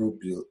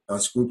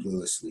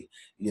unscrupulously,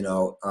 you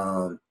know,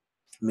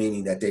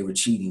 meaning that they were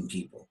cheating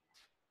people,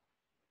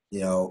 you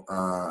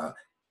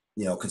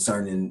know,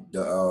 concerning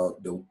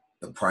the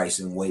price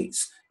and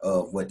weights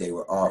of what they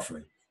were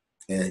offering,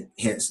 and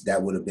hence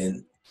that would have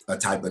been a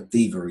type of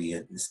thievery,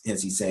 and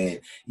hence he's saying,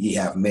 "Ye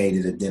have made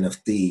it a den of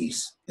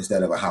thieves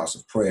instead of a house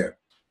of prayer."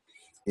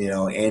 You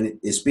know, and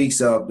it speaks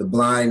of the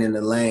blind and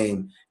the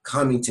lame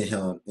coming to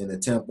him in the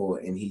temple,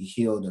 and he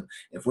healed them.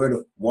 If we're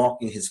to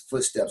walk in his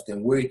footsteps,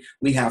 then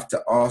we have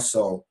to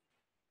also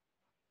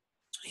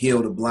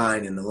heal the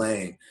blind and the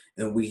lame,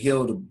 and we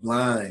heal the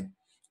blind,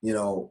 you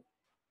know,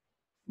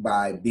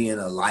 by being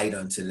a light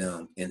unto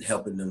them and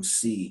helping them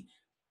see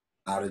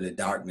out of the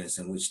darkness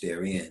in which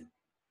they're in,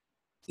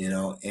 you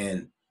know,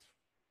 and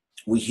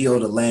we heal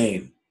the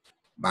lame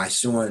by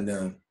showing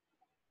them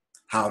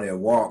how their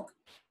walk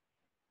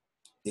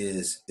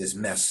is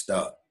messed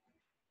up,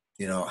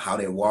 you know, how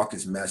their walk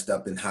is messed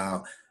up, and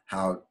how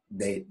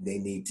they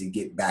need to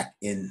get back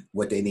in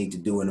what they need to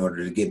do in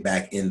order to get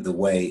back in the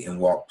way and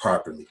walk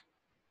properly,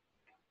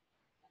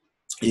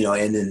 you know,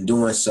 and in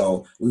doing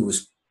so, we will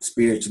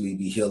spiritually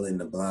be healing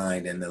the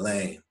blind and the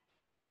lame.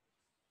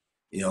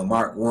 You know,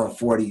 Mark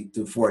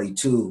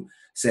 1:40-42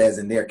 says,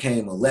 and there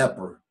came a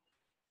leper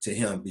to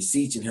him,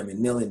 beseeching him and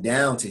kneeling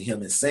down to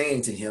him and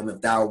saying to him,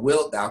 if thou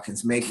wilt, thou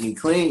canst make me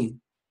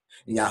clean.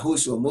 And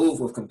Yahushua,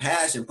 moved with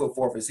compassion, put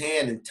forth his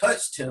hand and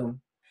touched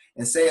him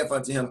and saith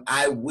unto him,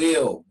 I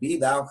will, be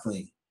thou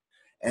clean.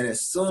 And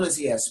as soon as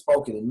he had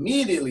spoken,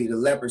 immediately the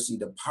leprosy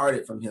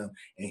departed from him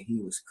and he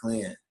was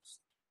cleansed.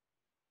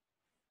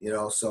 You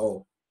know,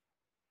 so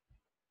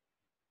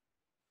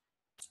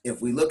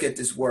if we look at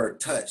this word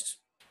touched,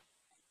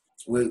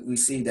 we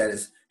see that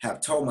it's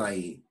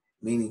haptomai,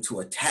 meaning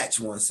to attach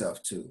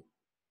oneself to.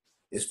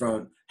 It's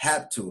from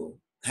hapto,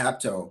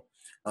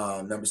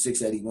 number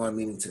 681,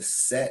 meaning to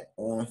set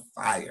on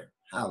fire.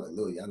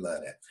 Hallelujah, I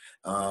love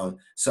that.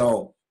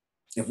 So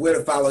if we're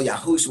to follow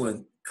Yahushua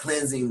in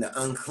cleansing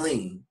the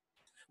unclean,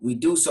 we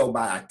do so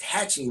by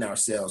attaching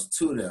ourselves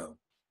to them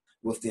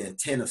with the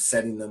intent of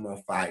setting them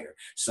on fire.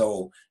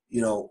 So,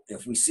 you know,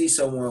 if we see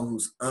someone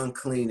who's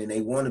unclean and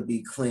they want to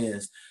be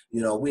cleansed,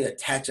 you know, we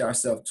attach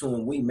ourselves to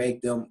them. We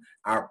make them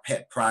our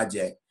pet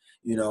project,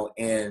 you know,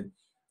 and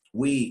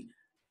we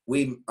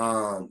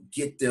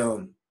get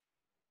them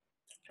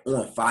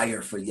on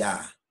fire for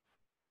Yah.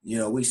 You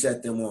know, we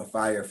set them on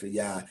fire for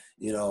Yah,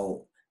 you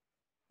know,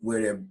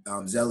 where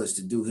they're zealous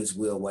to do his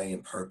will, way,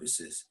 and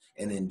purposes.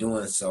 And in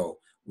doing so,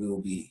 we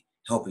will be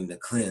helping to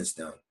cleanse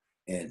them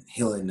and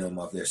healing them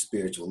of their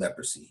spiritual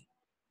leprosy.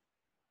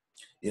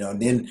 You know,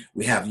 and then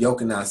we have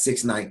Yochanan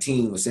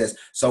 6:19, which says,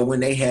 so when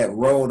they had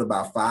rowed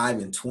about 5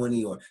 and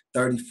 20 or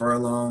 30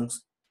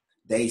 furlongs,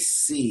 they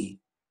see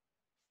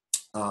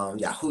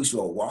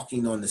Yahushua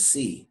walking on the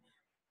sea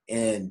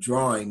and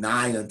drawing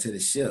nigh unto the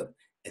ship,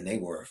 and they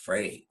were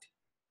afraid.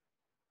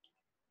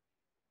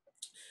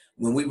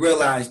 When we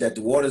realize that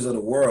the waters of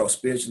the world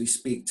spiritually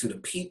speak to the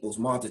peoples,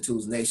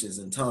 multitudes, nations,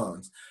 and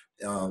tongues,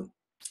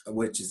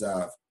 which is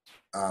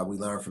we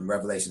learn from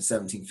Revelation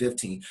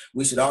 17:15,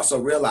 we should also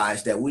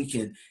realize that we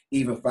can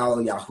even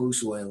follow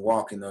Yahushua and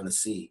walking on the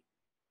sea.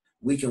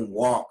 We can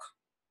walk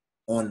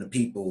on the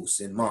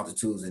peoples and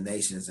multitudes and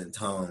nations and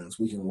tongues.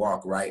 We can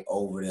walk right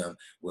over them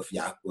with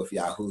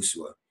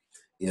Yahushua,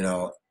 you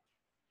know,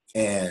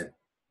 and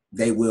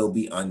they will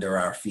be under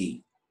our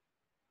feet,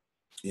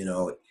 you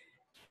know,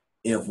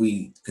 if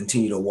we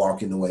continue to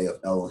walk in the way of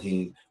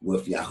Elohim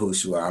with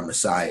Yahushua, our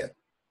Messiah.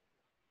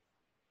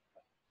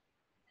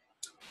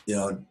 You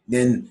know,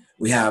 then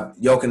we have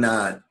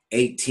Yochanan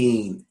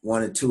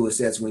 18:1-2. It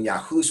says, when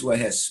Yahushua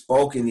had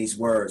spoken these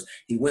words,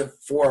 he went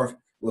forth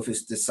with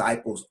his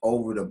disciples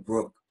over the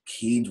brook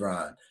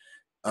Kidron,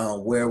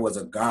 where was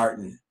a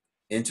garden,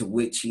 into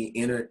which he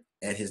entered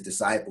and his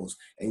disciples.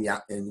 And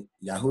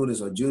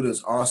Yahudas, or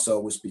Judas also,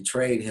 which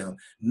betrayed him,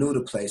 knew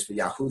the place, for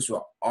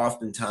Yahushua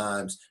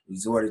oftentimes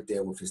resorted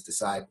there with his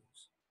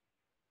disciples.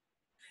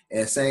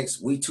 And saints,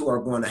 we too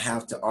are going to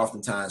have to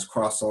oftentimes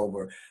cross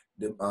over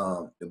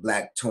the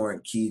black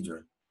torrent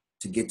Kidron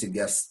to get to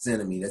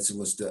Gethsemane. This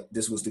was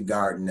the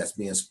garden that's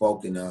being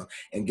spoken of,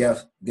 and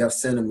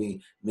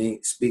Gethsemane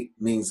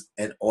means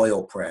an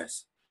oil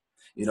press.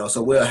 You know,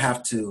 so we'll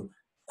have to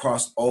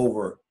cross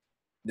over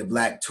the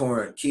black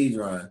torrent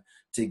Kidron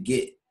to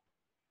get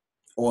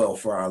oil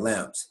for our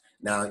lamps.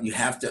 Now you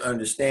have to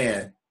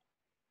understand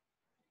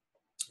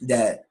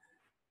that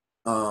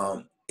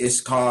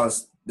it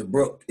calls it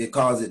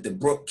the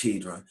brook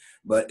Kidron,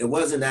 but it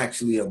wasn't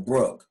actually a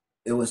brook.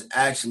 it was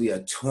actually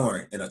a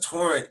torrent, and a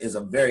torrent is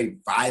a very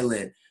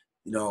violent,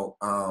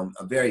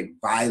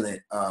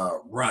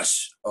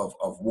 rush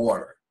of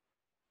water.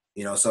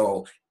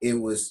 So it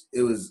was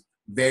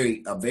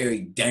a very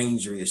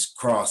dangerous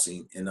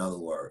crossing, in other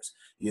words.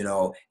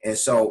 And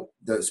so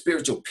the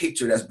spiritual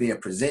picture that's being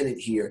presented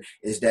here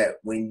is that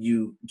when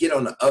you get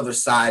on the other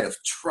side of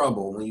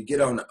trouble, when you get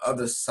on the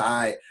other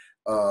side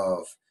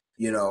of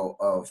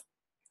of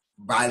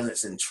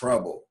violence and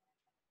trouble,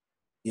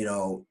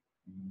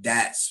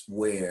 that's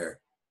where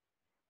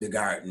the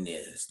garden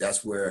is.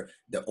 That's where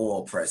the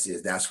oil press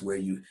is. That's where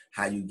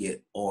how you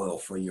get oil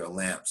for your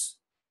lamps.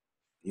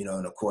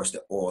 And of course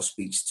the oil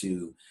speaks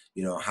to,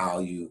 how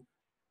you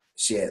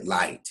shed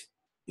light.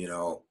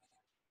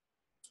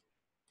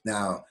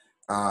 Now,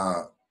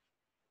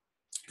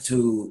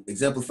 to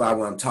exemplify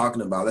what I'm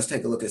talking about, let's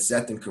take a look at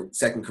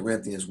 2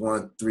 Corinthians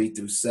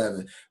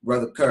 1:3-7.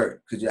 Brother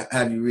Kurt, could you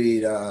have you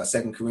read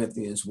 2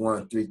 Corinthians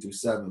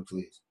 1:3-7,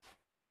 please?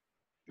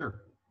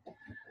 Sure.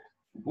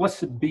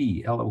 Blessed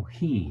be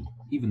Elohim,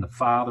 even the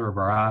Father of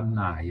our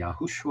Adonai,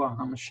 Yahushua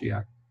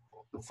HaMashiach,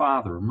 the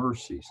Father of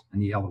mercies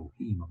and the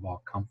Elohim of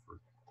all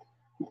comfort,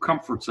 who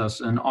comforts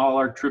us in all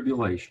our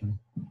tribulation,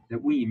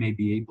 that we may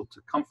be able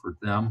to comfort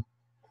them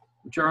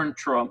which are in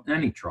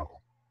any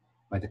trouble,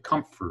 by the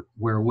comfort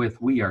wherewith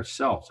we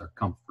ourselves are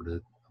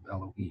comforted of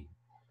Elohim.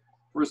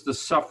 For as the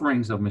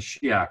sufferings of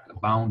Mashiach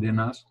abound in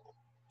us,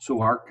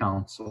 so our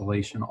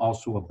consolation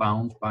also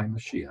abounds by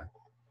Mashiach.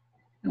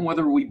 And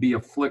whether we be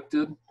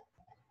afflicted,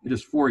 it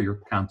is for your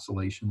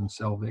consolation and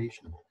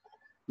salvation,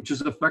 which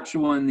is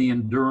effectual in the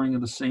enduring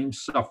of the same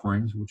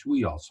sufferings which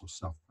we also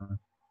suffer.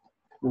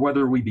 Or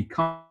whether we be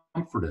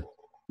comforted,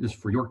 it is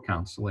for your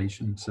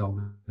consolation and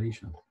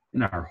salvation.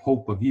 And our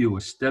hope of you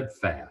is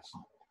steadfast,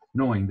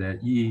 knowing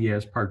that ye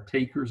as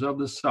partakers of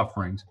the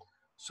sufferings,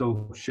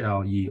 so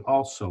shall ye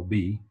also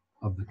be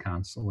of the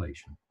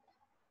consolation.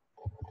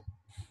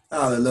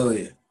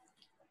 Hallelujah.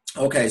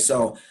 Okay,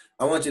 so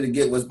I want you to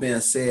get what's being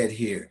said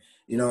here.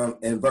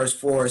 In verse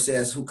 4 it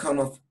says, who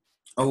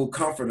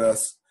comfort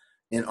us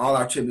in all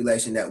our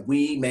tribulation, that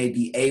we may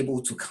be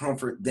able to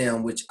comfort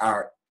them which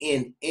are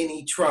in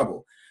any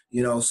trouble.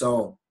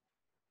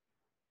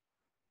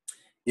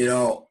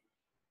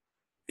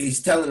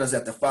 He's telling us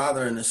that the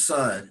Father and the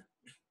Son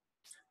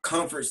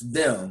comforts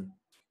them,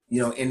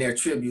 in their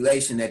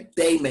tribulation, that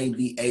they may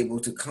be able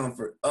to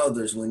comfort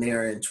others when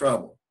they're in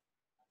trouble.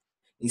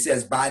 He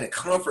says, by the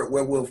comfort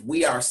wherewith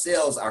we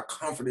ourselves are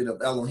comforted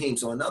of Elohim.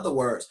 So in other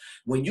words,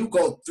 when you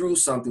go through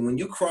something, when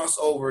you cross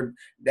over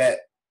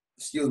that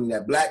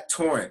black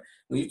torrent,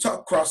 when you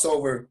cross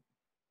over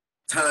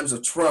times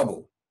of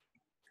trouble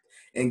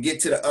and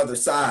get to the other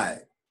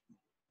side,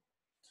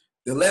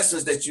 the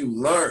lessons that you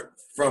learned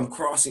from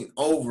crossing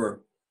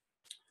over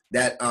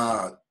that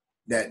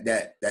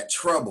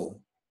trouble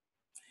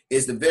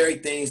is the very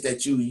things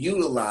that you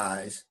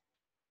utilize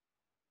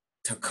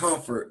to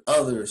comfort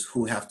others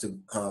who have to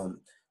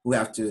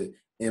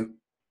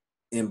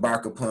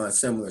embark upon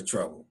similar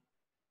trouble.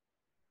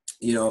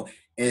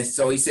 And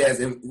so he says,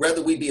 and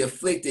whether we be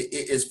afflicted,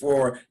 it is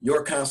for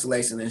your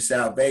consolation and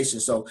salvation.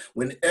 So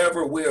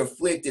whenever we're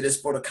afflicted, it's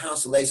for the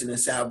consolation and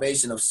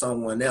salvation of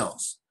someone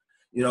else.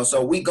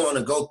 So we're going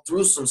to go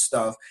through some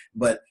stuff,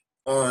 but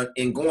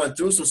in going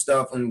through some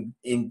stuff and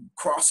in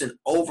crossing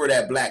over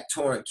that black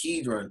torrent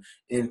Kidron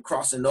and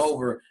crossing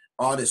over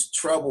all this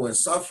trouble and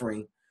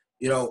suffering,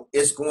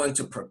 it's going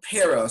to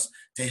prepare us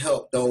to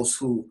help those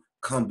who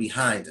come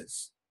behind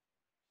us.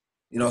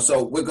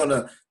 So we're going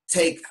to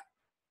take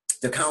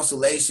the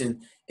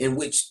consolation in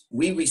which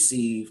we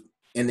received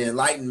and the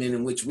enlightenment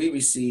in which we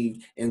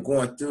received and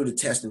going through the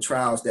tests and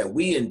trials that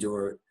we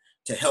endured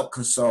to help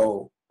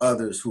console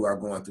others who are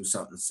going through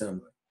something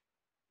similar.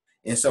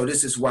 And so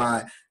this is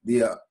why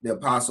the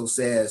apostle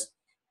says,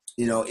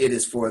 it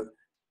is for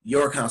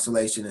your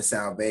consolation and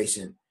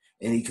salvation.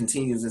 And he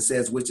continues and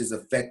says, which is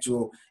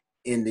effectual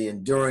in the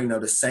enduring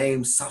of the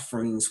same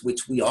sufferings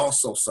which we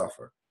also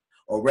suffer.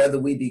 Or rather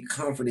we be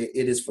comforted,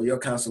 it is for your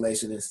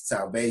consolation and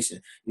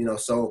salvation.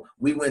 So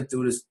we went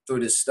through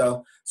this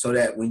stuff so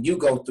that when you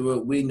go through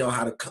it, we know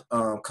how to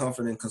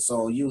comfort and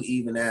console you,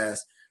 even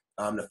as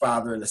the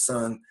Father and the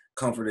Son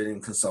comforted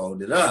and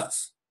consoled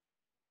us.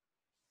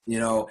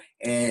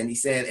 And he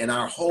said, and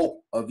our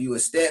hope of you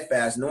is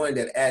steadfast, knowing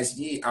that as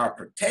ye are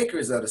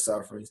partakers of the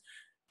sufferings,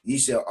 ye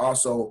shall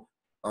also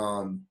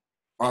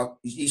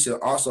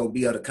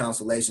be of the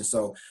consolation.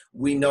 So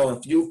we know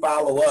if you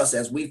follow us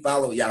as we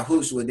follow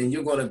Yahushua, then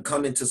you're going to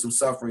come into some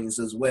sufferings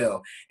as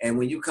well. And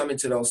when you come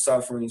into those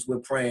sufferings, we're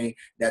praying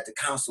that the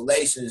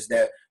consolations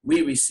that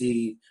we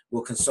receive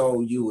will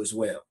console you as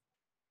well.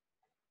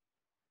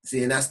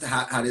 See, and that's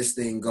how this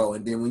thing go.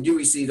 And then when you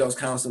receive those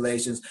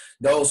consolations,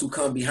 those who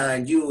come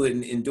behind you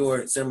and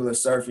endure similar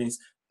sufferings,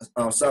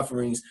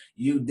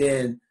 you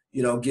then,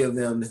 give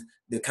them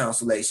the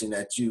consolation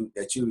that you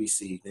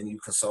received, and you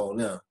console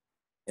them,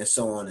 and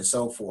so on and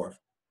so forth,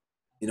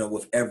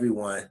 with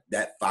everyone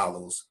that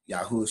follows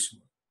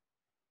Yahushua.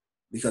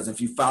 Because if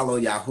you follow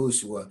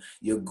Yahushua,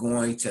 you're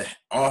going to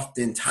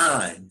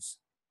oftentimes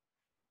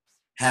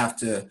have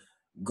to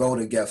go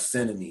to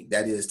Gethsemane,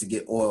 that is to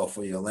get oil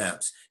for your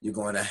lamps. You're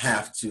going to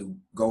have to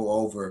go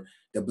over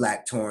the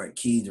Black Torrent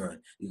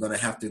Kidron. You're going to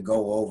have to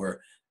go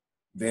over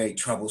very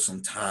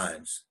troublesome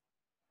times,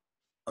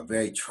 a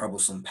very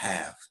troublesome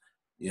path,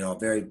 a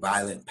very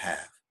violent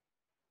path,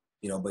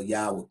 but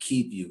Yah will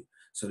keep you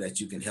so that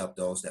you can help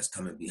those that's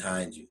coming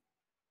behind you.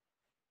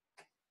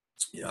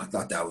 I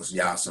thought that was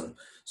awesome.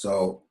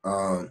 So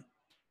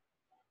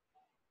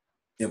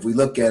if we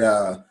look at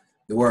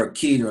the word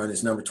Kidron,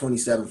 it's number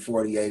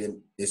 2748,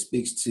 and it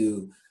speaks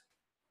to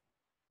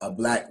a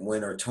black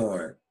winter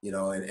torrent,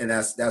 and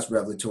that's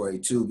revelatory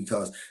too,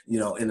 because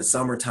in the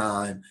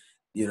summertime,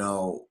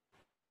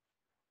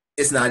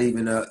 it's not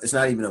even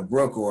a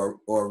brook or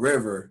a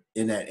river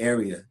in that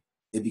area.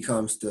 It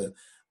becomes the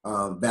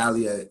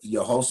valley of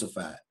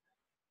Jehoshaphat,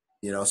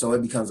 so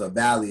it becomes a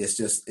valley. It's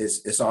just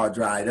it's all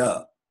dried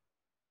up,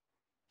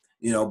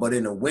 but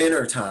in the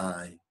winter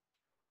time,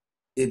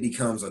 it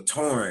becomes a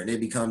torrent. It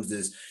becomes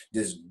this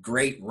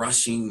great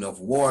rushing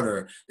of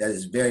water that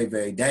is very,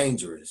 very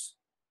dangerous.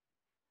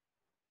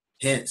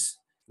 Hence,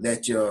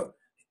 Yahushua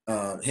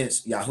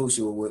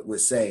would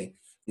say,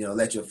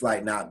 let your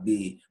flight not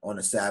be on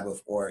the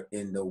Sabbath or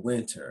in the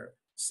winter.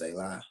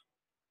 Selah.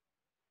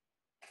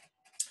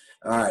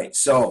 All right,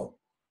 so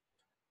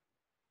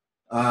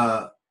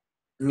let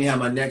me have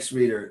my next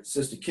reader,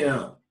 Sister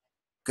Kim.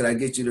 Could I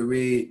get you to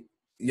read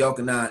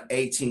Yochanan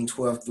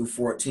 18:12 through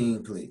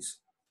 14, please?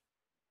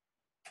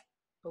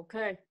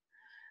 Okay.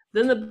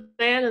 Then the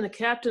band and the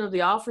captain of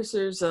the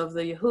officers of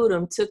the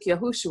Yehudim took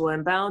Yahushua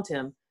and bound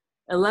him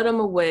and led him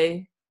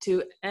away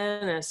to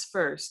Annas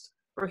first,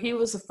 for he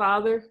was the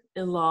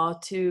father-in-law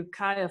to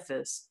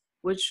Caiaphas,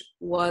 which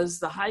was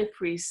the high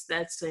priest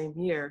that same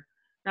year.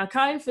 Now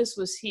Caiaphas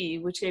was he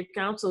which gave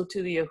counsel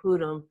to the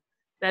Yehudim,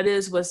 that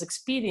is, was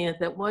expedient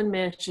that one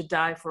man should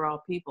die for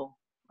all people,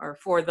 or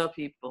for the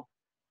people.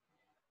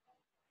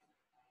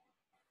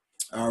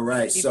 All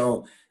right,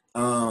 so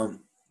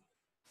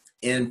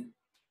in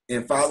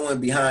following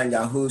behind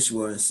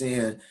Yahushua and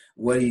seeing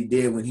what he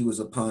did when he was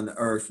upon the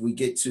earth, we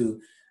get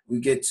to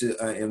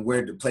and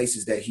where the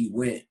places that he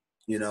went,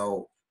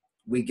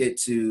 we get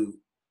to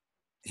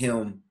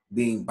him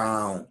being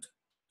bound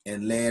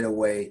and led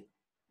away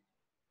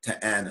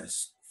to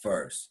Annas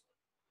first.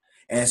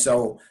 And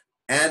so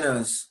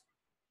Annas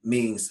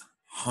means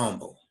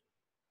humble,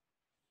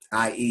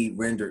 i.e.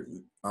 rendered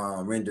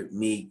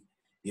meek,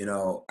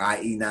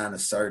 i.e.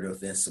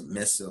 non-assertive and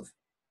submissive,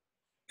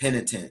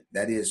 penitent,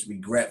 that is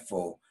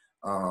regretful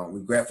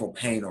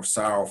pain or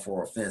sorrow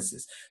for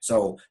offenses.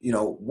 So,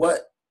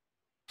 what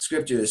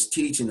scripture is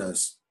teaching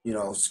us,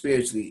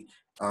 spiritually,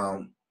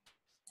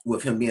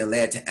 with him being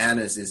led to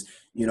Annas is,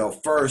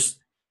 first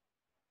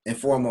and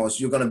foremost,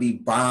 you're going to be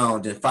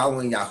bound, and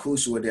following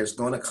Yahushua, there's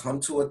going to come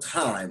to a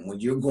time when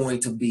you're going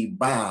to be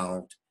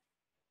bound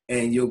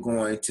and you're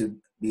going to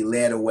be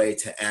led away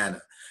to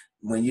Annas.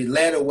 When you're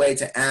led away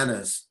to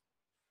Annas,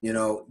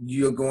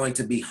 you're going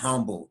to be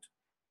humbled.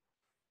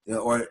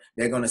 Or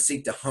they're going to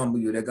seek to humble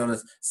you. They're going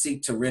to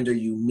seek to render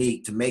you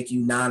meek, to make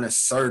you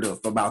non-assertive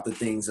about the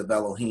things of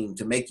Elohim,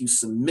 to make you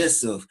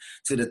submissive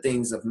to the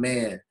things of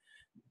man,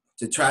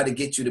 to try to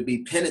get you to be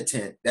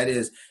penitent. That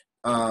is,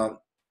 try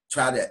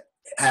to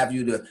have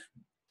you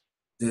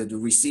to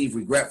receive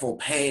regretful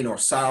pain or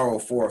sorrow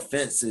for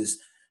offenses,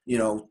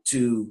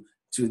 to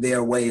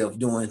their way of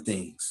doing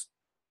things,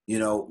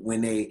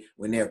 when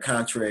they're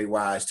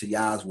contrary-wise to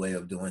Yah's way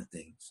of doing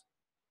things,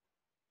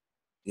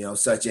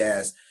 such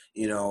as,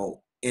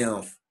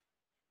 if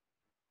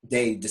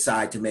they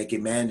decide to make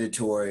it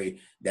mandatory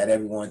that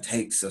everyone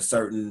takes a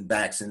certain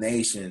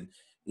vaccination,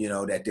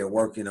 that they're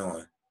working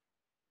on,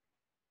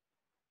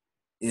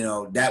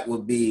 that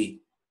would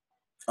be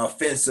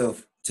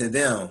offensive to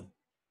them,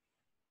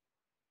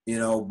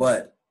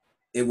 but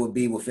it would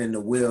be within the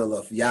will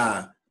of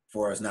Yah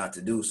for us not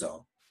to do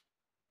so.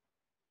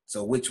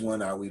 So which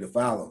one are we to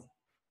follow?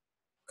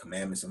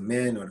 Commandments of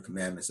men or the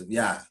commandments of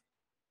Yah?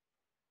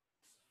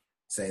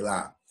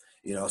 Selah.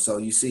 So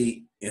you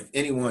see, if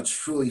anyone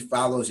truly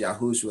follows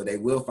Yahushua, they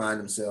will find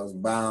themselves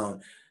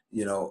bound,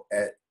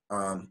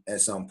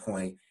 at some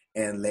point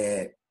and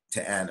led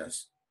to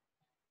Annas.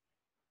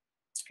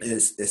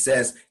 It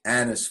says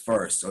Annas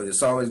first, so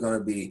it's always going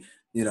to be,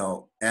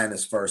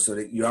 Annas first. So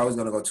that you're always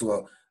going to go to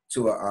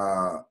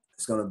a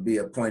it's going to be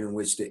a point in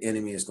which the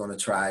enemy is going to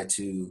try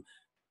to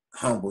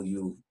humble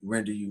you,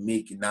 render you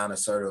meek and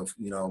non-assertive,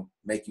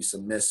 make you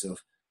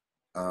submissive,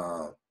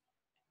 and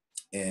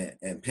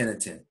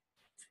penitent.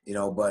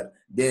 But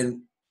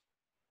then,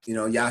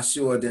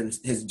 Yahshua, then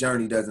his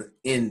journey doesn't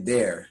end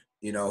there.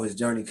 His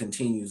journey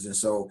continues. And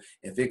so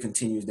if it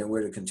continues, then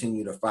we're to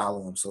continue to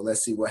follow him. So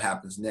let's see what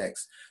happens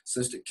next.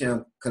 Sister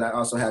Kim, could I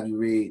also have you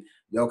read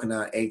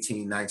Yochanan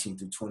 18:19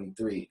 through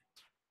 23?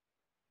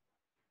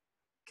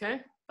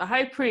 Okay. The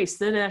high priest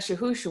then asked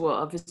Yahushua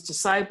of his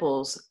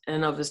disciples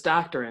and of his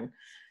doctrine.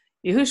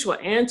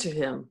 Yahushua answered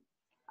him,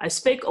 I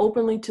spake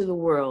openly to the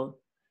world.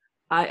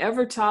 I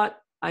ever taught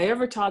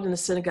in the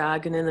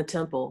synagogue and in the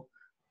temple,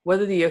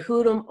 whether the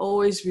Yehudim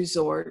always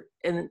resort,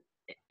 and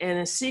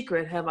in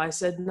secret have I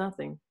said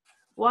nothing.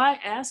 why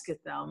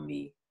askest thou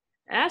me?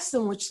 Ask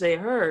them which they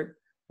heard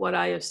what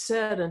I have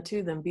said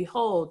unto them.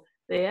 Behold,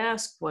 they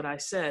asked what I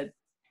said.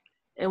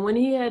 And when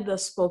he had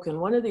thus spoken,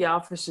 one of the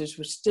officers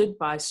which stood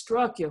by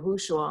struck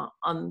Yahushua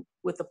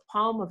with the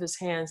palm of his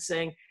hand,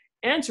 saying,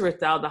 Answerest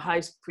thou the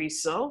high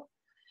priest so?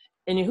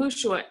 And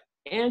Yahushua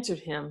answered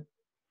him,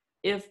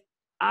 If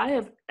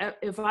I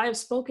have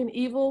spoken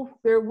evil,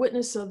 bear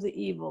witness of the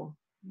evil.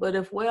 But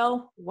if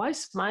well, why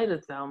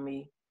smitest thou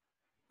me?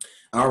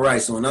 All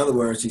right. So in other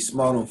words, he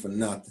smote him for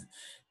nothing.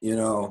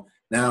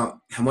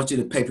 Now I want you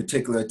to pay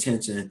particular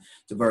attention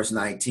to verse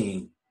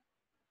 19.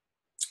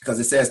 Because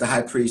it says the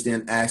high priest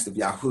then asked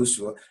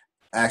Yahushua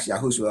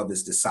of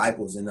his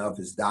disciples and of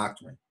his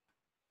doctrine.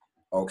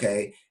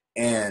 Okay.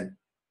 And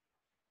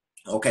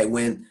okay,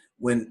 when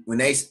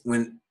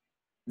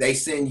they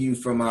send you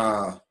from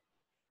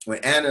when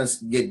Annas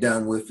get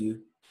done with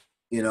you,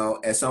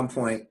 at some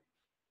point,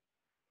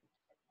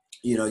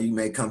 you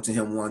may come to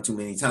him one too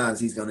many times.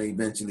 He's going to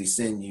eventually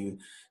send you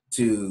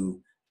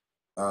to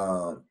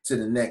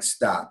the next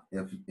stop,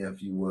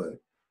 if you would,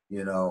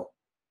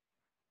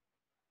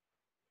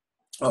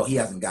 Oh, he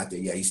hasn't got there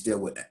yet. He's still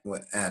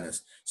with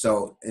Annas.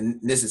 So, and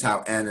this is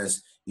how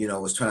Annas,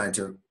 was trying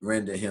to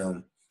render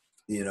him,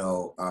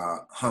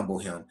 humble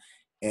him.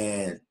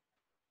 And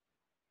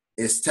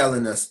it's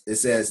telling us, it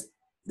says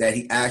that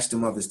he asked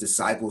him of his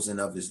disciples and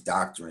of his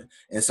doctrine.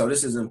 And so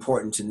this is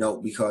important to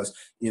note because,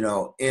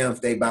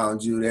 if they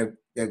bound you,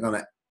 they're going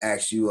to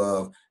ask you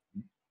of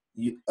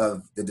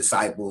the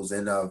disciples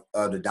and of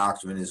the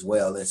doctrine as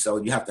well. And so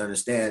you have to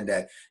understand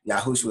that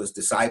Yahushua's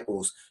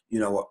disciples, he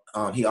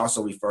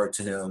also referred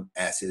to them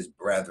as his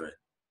brethren,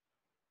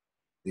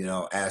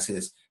 as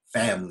his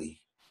family,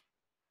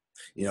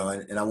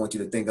 and I want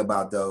you to think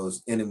about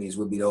those enemies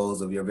would be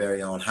those of your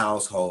very own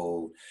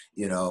household.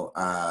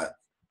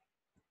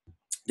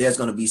 There's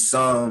going to be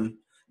some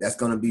that's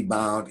going to be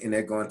bound and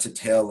they're going to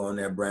tell on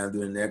their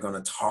brethren. They're going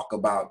to talk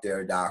about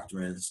their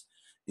doctrines,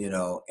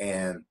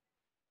 and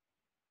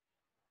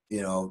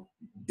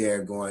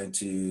they're going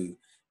to,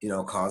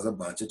 cause a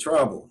bunch of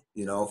trouble,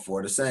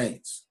 for the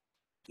saints.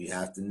 You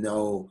have to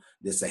know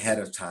this ahead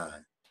of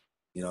time,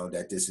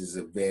 that this is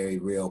a very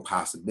real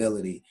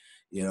possibility,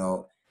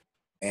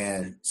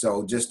 and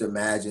so just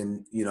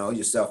imagine,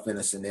 yourself in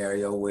a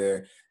scenario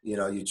where,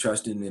 you're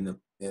trusting in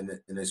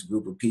this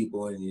group of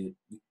people and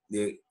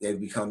they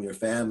become your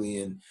family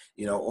and,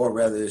 or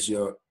rather it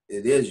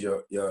is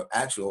your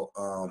actual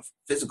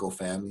physical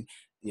family,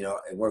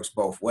 it works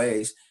both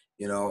ways,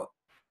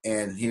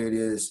 and here it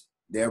is,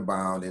 they're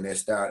bound and they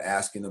start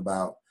asking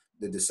about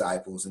the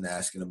disciples and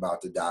asking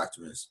about the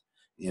doctrines.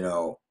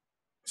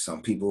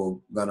 Some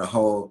people are going to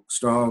hold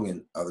strong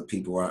and other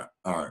people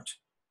aren't.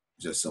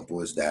 Just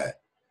simple as that,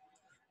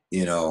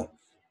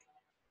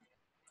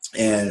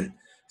 And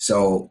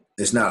so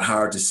it's not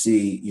hard to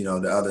see,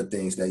 the other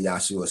things that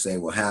Yahshua say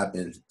will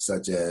happen,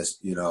 such as,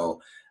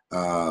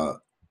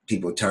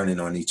 people turning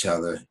on each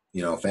other,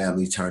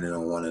 family turning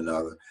on one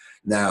another.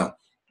 Now,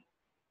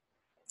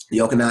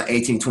 Yochanan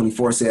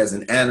 18:24 says,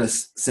 and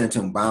Annas sent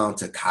him bound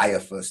to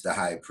Caiaphas, the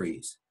high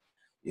priest.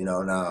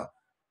 Now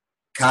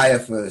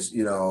Caiaphas,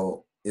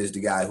 is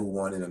the guy who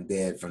wanted him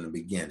dead from the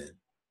beginning.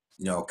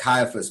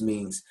 Caiaphas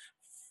means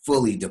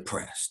fully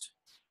depressed.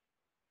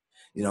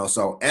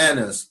 So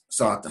Annas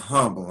sought to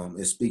humble them.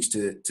 It speaks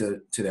to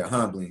their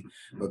humbling.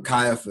 But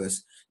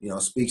Caiaphas,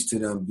 speaks to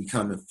them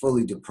becoming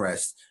fully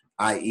depressed,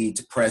 i.e.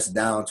 to press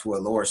down to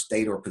a lower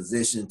state or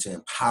position, to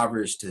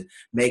impoverish, to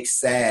make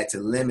sad, to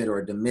limit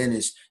or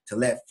diminish, to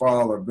let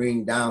fall or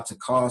bring down, to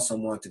cause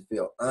someone to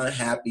feel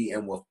unhappy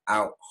and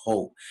without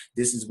hope.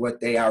 This is what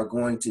they are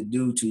going to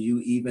do to you,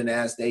 even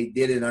as they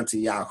did it unto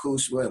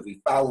Yahushua. If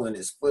we follow in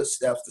his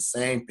footsteps, the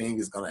same thing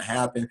is going to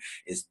happen.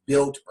 It's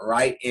built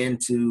right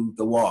into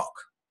the walk.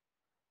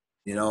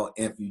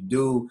 If you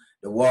do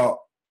the walk,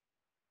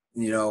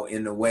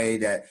 in the way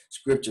that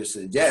scripture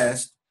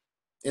suggests,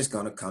 it's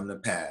going to come to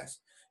pass,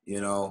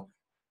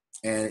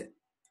 and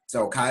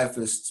so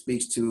Caiaphas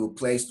speaks to a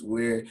place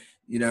where,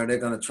 they're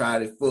going to try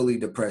to fully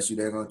depress you.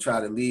 They're going to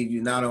try to leave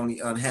you not only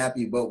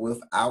unhappy, but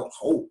without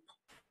hope,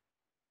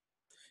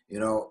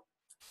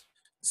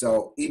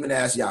 so even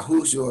as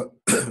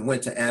Yahushua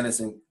went to Annas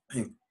and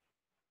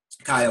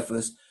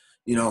Caiaphas,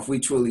 if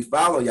we truly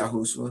follow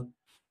Yahushua,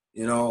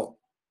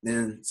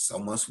 then so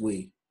must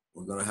we.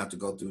 We're going to have to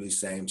go through these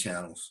same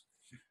channels,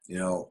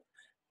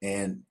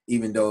 and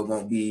even though it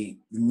won't be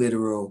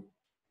literal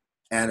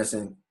Annas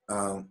and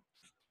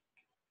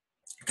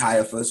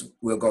Caiaphas,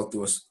 we'll go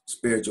through a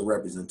spiritual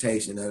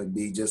representation that would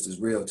be just as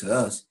real to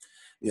us.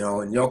 In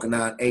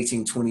Yochanan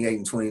 18:28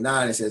 and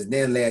 29, it says,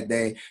 then led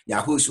they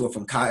Yahushua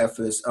from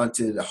Caiaphas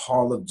unto the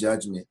hall of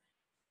judgment,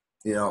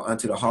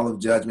 unto the hall of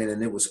judgment,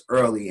 and it was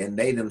early, and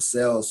they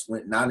themselves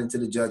went not into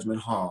the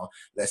judgment hall,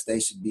 lest they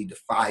should be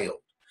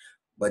defiled,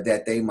 but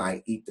that they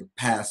might eat the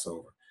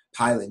Passover.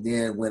 Pilate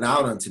then went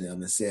out unto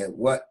them and said,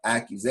 what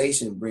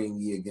accusation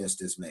bring ye against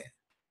this man?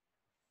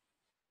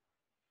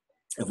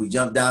 If we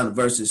jump down to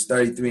verses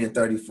 33 and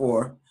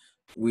 34,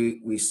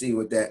 we see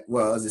what that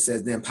was. It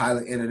says, then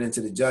Pilate entered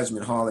into the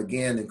judgment hall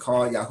again and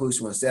called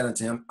Yahushua and said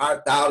unto him,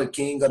 art thou the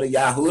king of the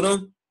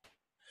Yahudim?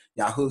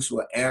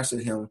 Yahushua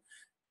answered him,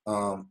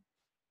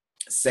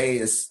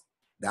 sayest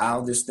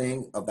thou this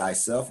thing of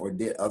thyself, or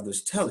did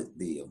others tell it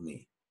thee of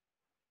me?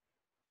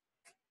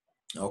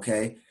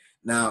 Okay,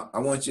 now I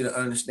want you to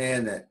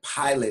understand that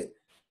Pilate,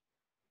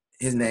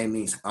 his name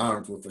means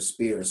armed with a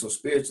spear. So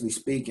spiritually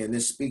speaking,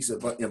 this speaks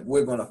about, if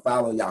we're going to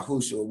follow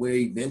Yahushua, we're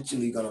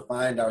eventually going to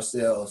find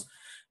ourselves,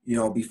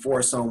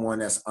 before someone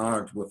that's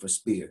armed with a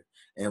spear.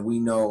 And we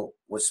know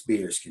what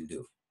spears can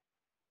do.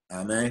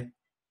 Amen.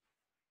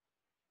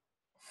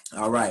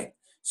 All right.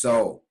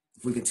 So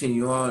if we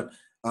continue on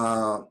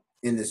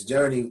in this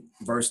journey,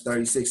 verse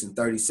 36 and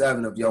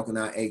 37 of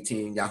Yochanan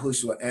 18,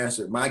 Yahushua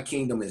answered, my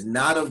kingdom is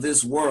not of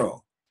this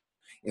world.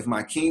 If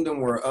my kingdom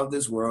were of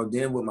this world,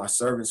 then would my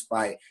servants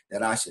fight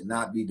that I should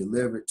not be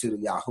delivered to the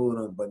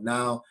Yahudim, but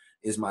now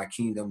is my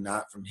kingdom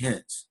not from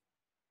hence.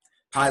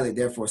 Pilate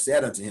therefore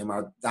said unto him,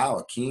 art thou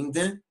a king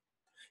then?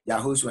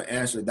 Yahushua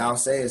answered, thou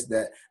sayest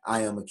that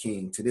I am a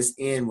king. To this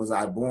end was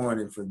I born,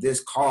 and for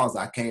this cause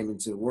I came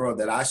into the world,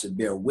 that I should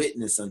bear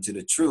witness unto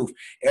the truth.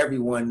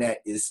 Everyone that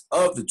is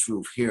of the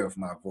truth heareth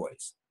my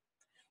voice.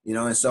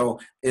 And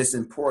so it's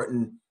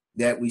important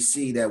that we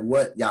see that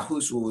what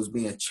Yahushua was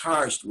being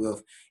charged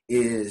with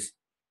is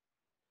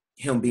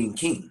him being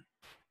king.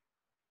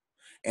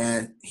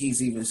 And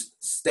he's even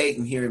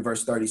stating here in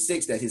verse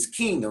 36 that his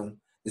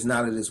kingdom is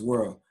not of this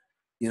world.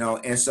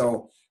 And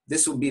so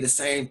this will be the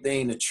same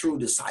thing the true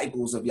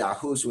disciples of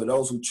Yahushua,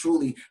 those who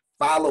truly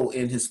follow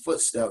in his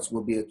footsteps,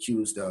 will be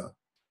accused of.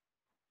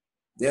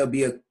 They'll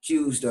be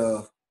accused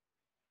of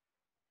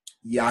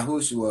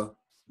Yahushua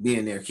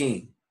being their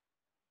king.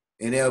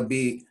 And they'll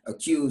be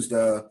accused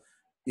of,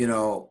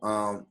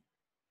 and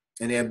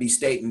they'll be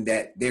stating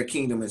that their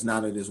kingdom is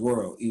not of this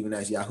world, even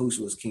as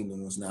Yahushua's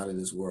kingdom was not of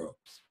this world.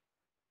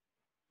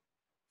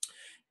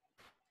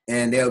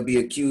 And they'll be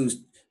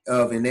accused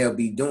of, and they'll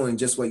be doing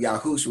just what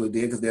Yahushua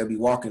did, because they'll be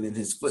walking in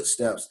his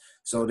footsteps.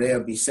 So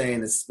they'll be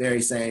saying this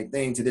very same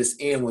thing. To this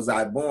end was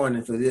I born,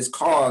 and for this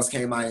cause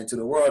came I into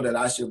the world, that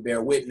I should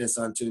bear witness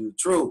unto the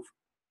truth.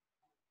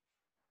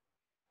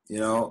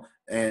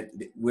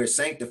 And we're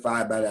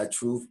sanctified by that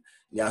truth.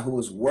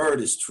 Yahuwah's word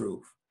is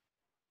truth.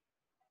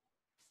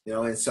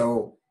 And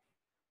so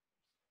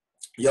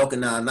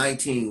Yochanan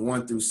 19,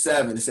 1 through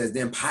 7, it says,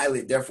 then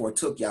Pilate therefore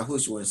took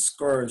Yahushua and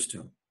scourged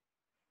him.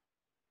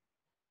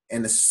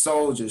 And the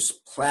soldiers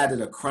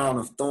platted a crown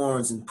of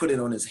thorns and put it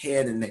on his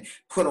head, and they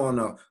put on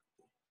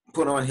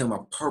him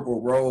a purple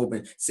robe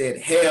and said,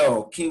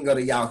 hail, king of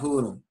the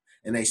Yahudim.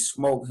 And they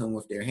smote him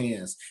with their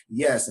hands.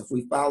 Yes, if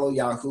we follow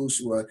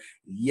Yahushua,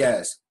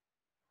 yes,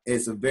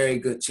 it's a very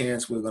good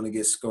chance we're going to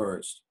get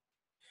scourged.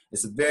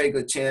 It's a very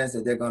good chance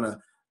that they're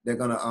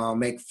gonna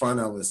make fun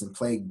of us and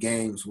play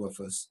games with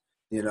us,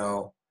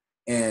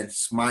 and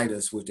smite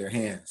us with their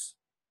hands.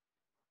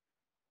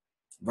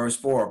 Verse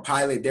 4,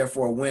 Pilate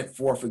therefore went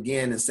forth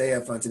again and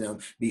saith unto them,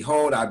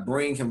 behold, I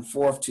bring him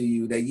forth to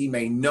you, that ye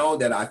may know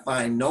that I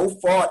find no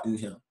fault in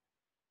him.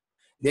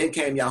 Then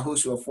came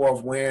Yahushua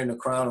forth wearing the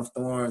crown of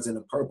thorns and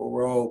the purple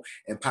robe,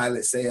 and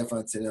Pilate saith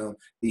unto them,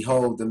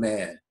 behold the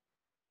man.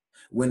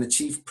 When the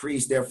chief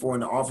priest, therefore,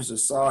 and the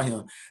officers saw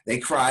him, they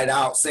cried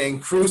out,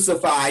 saying,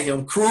 crucify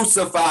him,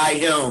 crucify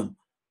him.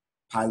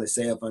 Pilate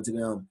saith unto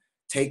them,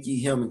 take ye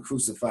him and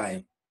crucify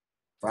him,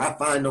 for I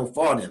find no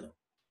fault in him.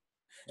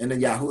 And the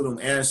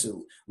Yahudim answered,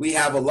 we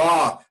have a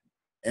law,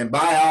 and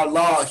by our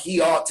law he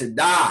ought to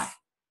die,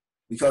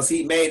 because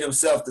he made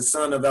himself the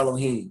son of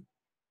Elohim.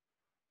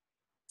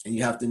 And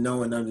you have to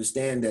know and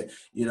understand that,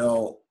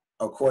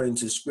 according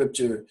to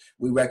scripture,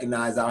 we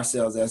recognize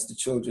ourselves as the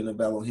children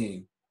of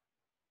Elohim.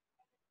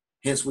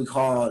 Hence we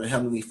call the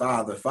Heavenly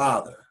Father,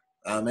 Father.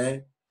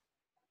 Amen.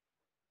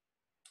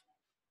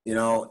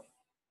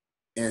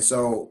 And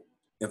so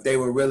if they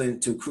were willing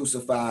to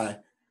crucify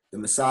the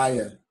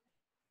Messiah,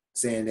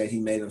 saying that he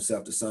made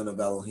himself the son of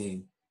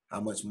Elohim, how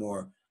much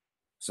more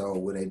so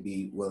would they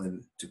be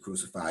willing to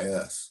crucify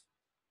us?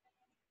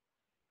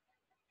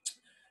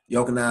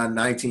 Yochanan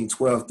 19,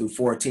 12 through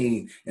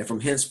 14. And from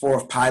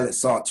henceforth Pilate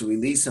sought to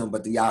release him,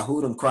 but the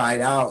Yahudim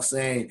cried out,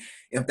 saying,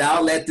 if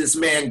thou let this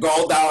man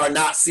go, thou art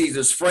not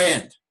Caesar's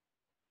friend.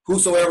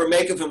 Whosoever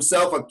maketh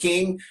himself a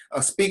king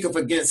speaketh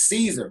against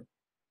Caesar.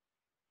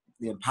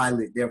 Then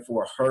Pilate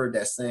therefore heard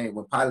that saying.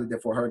 When Pilate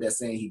therefore heard that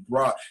saying, he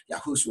brought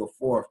Yahushua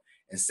forth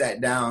and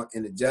sat down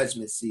in the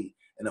judgment seat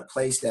in a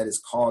place that is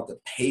called the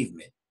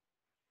pavement,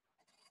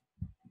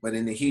 but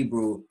in the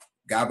Hebrew,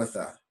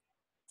 Gabbatha.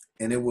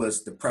 And it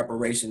was the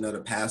preparation of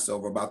the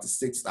Passover, about the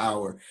 6th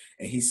hour.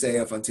 And he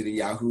saith unto the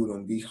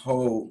Yahudim,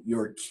 behold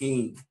your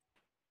king.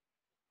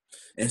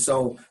 And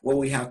so what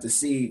we have to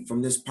see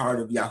from this part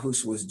of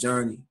Yahushua's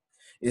journey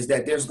is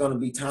that there's going to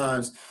be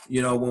times,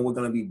 when we're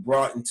going to be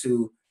brought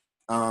into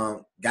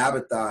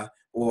Gabbatha,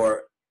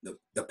 or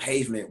the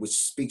pavement, which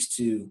speaks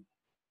to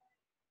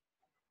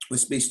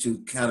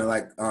kind of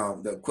like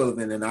the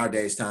equivalent in our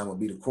day's time would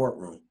be the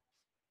courtroom.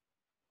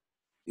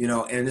 you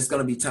know, and it's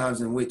going to be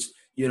times in which,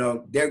 you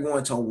know, they're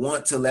going to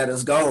want to let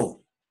us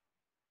go,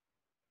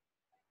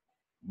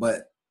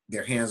 but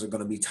their hands are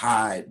going to be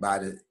tied by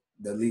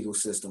the legal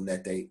system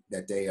that they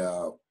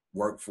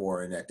work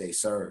for and that they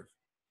serve,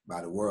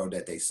 by the world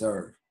that they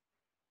serve.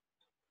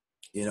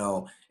 You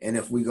know, and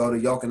if we go to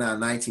Yochanan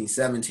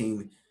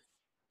 19:17,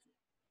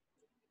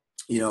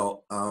 you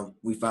know,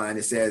 we find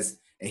it says,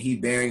 and he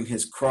bearing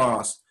his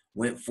cross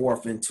went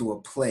forth into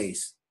a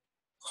place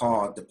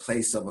called the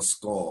place of a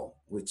skull,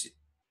 which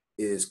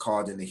is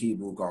called in the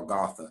Hebrew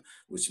Golgotha,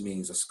 which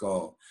means a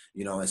skull.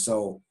 You know, and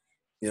so,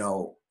 you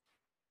know,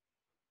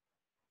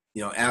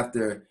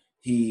 after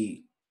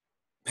he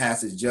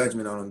passes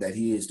judgment on him that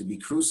he is to be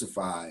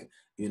crucified,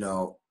 you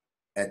know,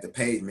 at the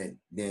pavement,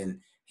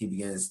 then he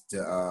begins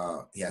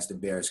to he has to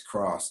bear his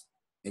cross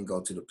and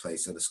go to the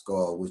place of the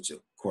skull, which of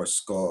course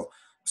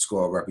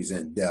skull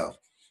represent death.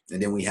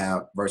 And then we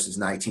have verses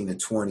 19 and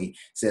 20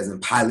 says, and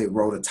Pilate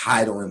wrote a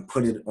title and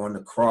put it on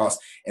the cross,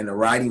 and the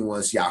writing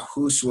was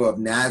Yahushua of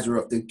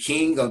Nazareth, the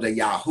King of the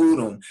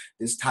Yahudim.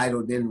 This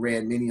title then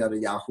read many of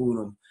the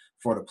Yahudim,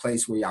 for the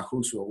place where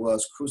Yahushua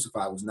was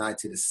crucified was nigh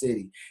to the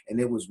city.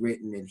 And it was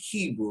written in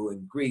Hebrew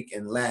and Greek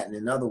and Latin.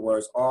 In other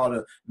words, all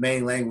the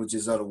main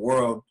languages of the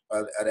world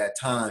at that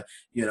time,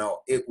 you know,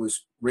 it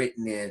was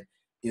written in,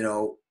 you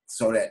know,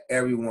 so that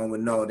everyone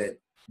would know that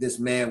this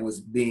man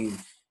was being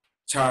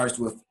charged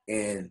with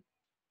and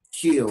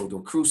killed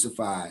or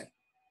crucified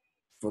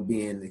for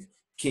being the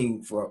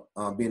king, for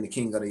being the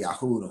king of the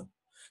Yahudim.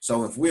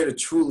 So if we're to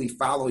truly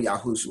follow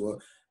Yahushua,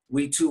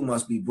 we too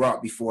must be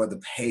brought before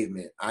the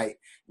pavement.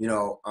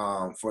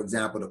 For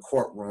example, the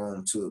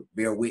courtroom, to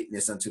bear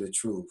witness unto the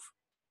truth.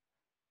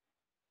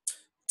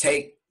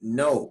 Take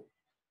note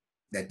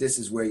that this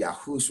is where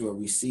Yahushua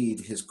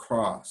received his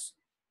cross.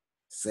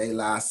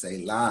 Selah,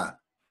 Selah,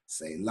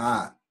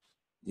 Selah.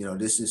 You know,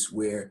 this is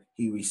where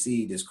he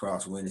received his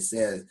cross, when it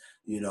says,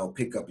 you know,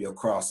 pick up your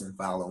cross and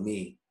follow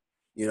me.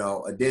 You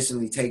know,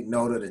 additionally, take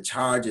note of the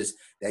charges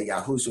that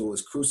Yahushua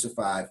was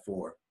crucified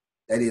for.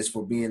 That is,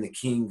 for being the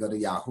king of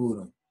the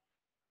Yahudim.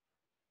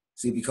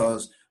 See,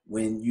 because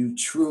when you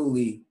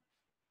truly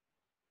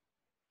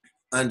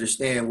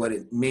understand what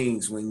it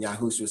means when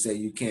Yahushua said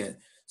you can't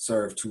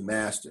serve two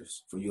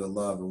masters, for you'll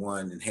love the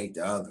one and hate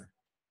the other,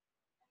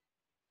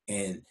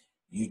 and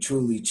you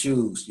truly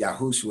choose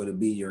Yahushua to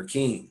be your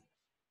king,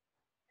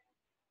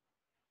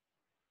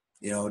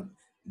 you know,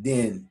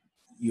 then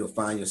you'll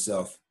find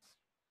yourself,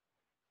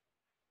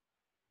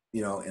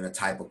 you know, in a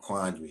type of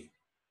quandary,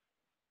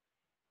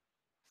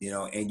 you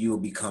know, and you'll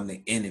become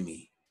the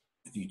enemy.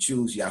 If you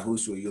choose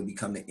Yahushua, you'll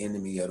become the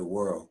enemy of the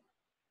world,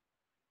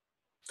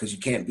 because you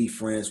can't be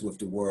friends with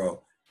the world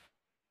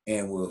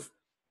and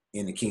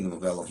in the kingdom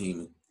of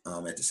Elohim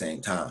at the same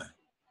time.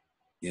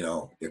 You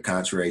know, they're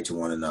contrary to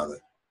one another.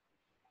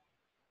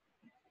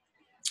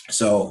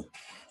 So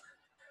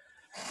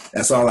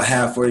that's all I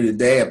have for you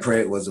today. I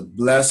pray it was a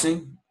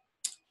blessing.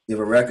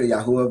 Yivareka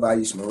Yahuwah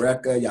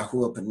Vayishmareka,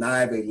 Yahuwah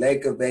Panai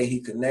Veleka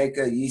Vehi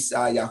Kaneka,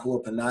 Yisa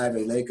Yahuwah Panai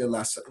Veleka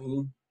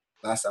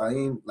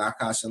Lasaim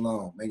Laka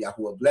Shalom. May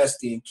Yahuwah bless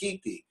thee and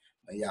keep thee.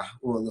 May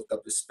Yahuwah lift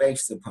up his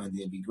face upon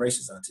thee and be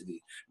gracious unto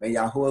thee. May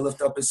Yahuwah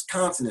lift up his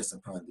countenance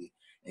upon thee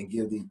and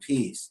give thee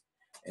peace.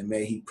 And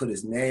may he put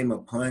his name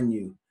upon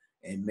you,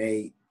 and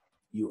may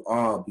you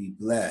all be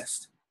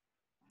blessed.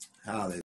 Hallelujah.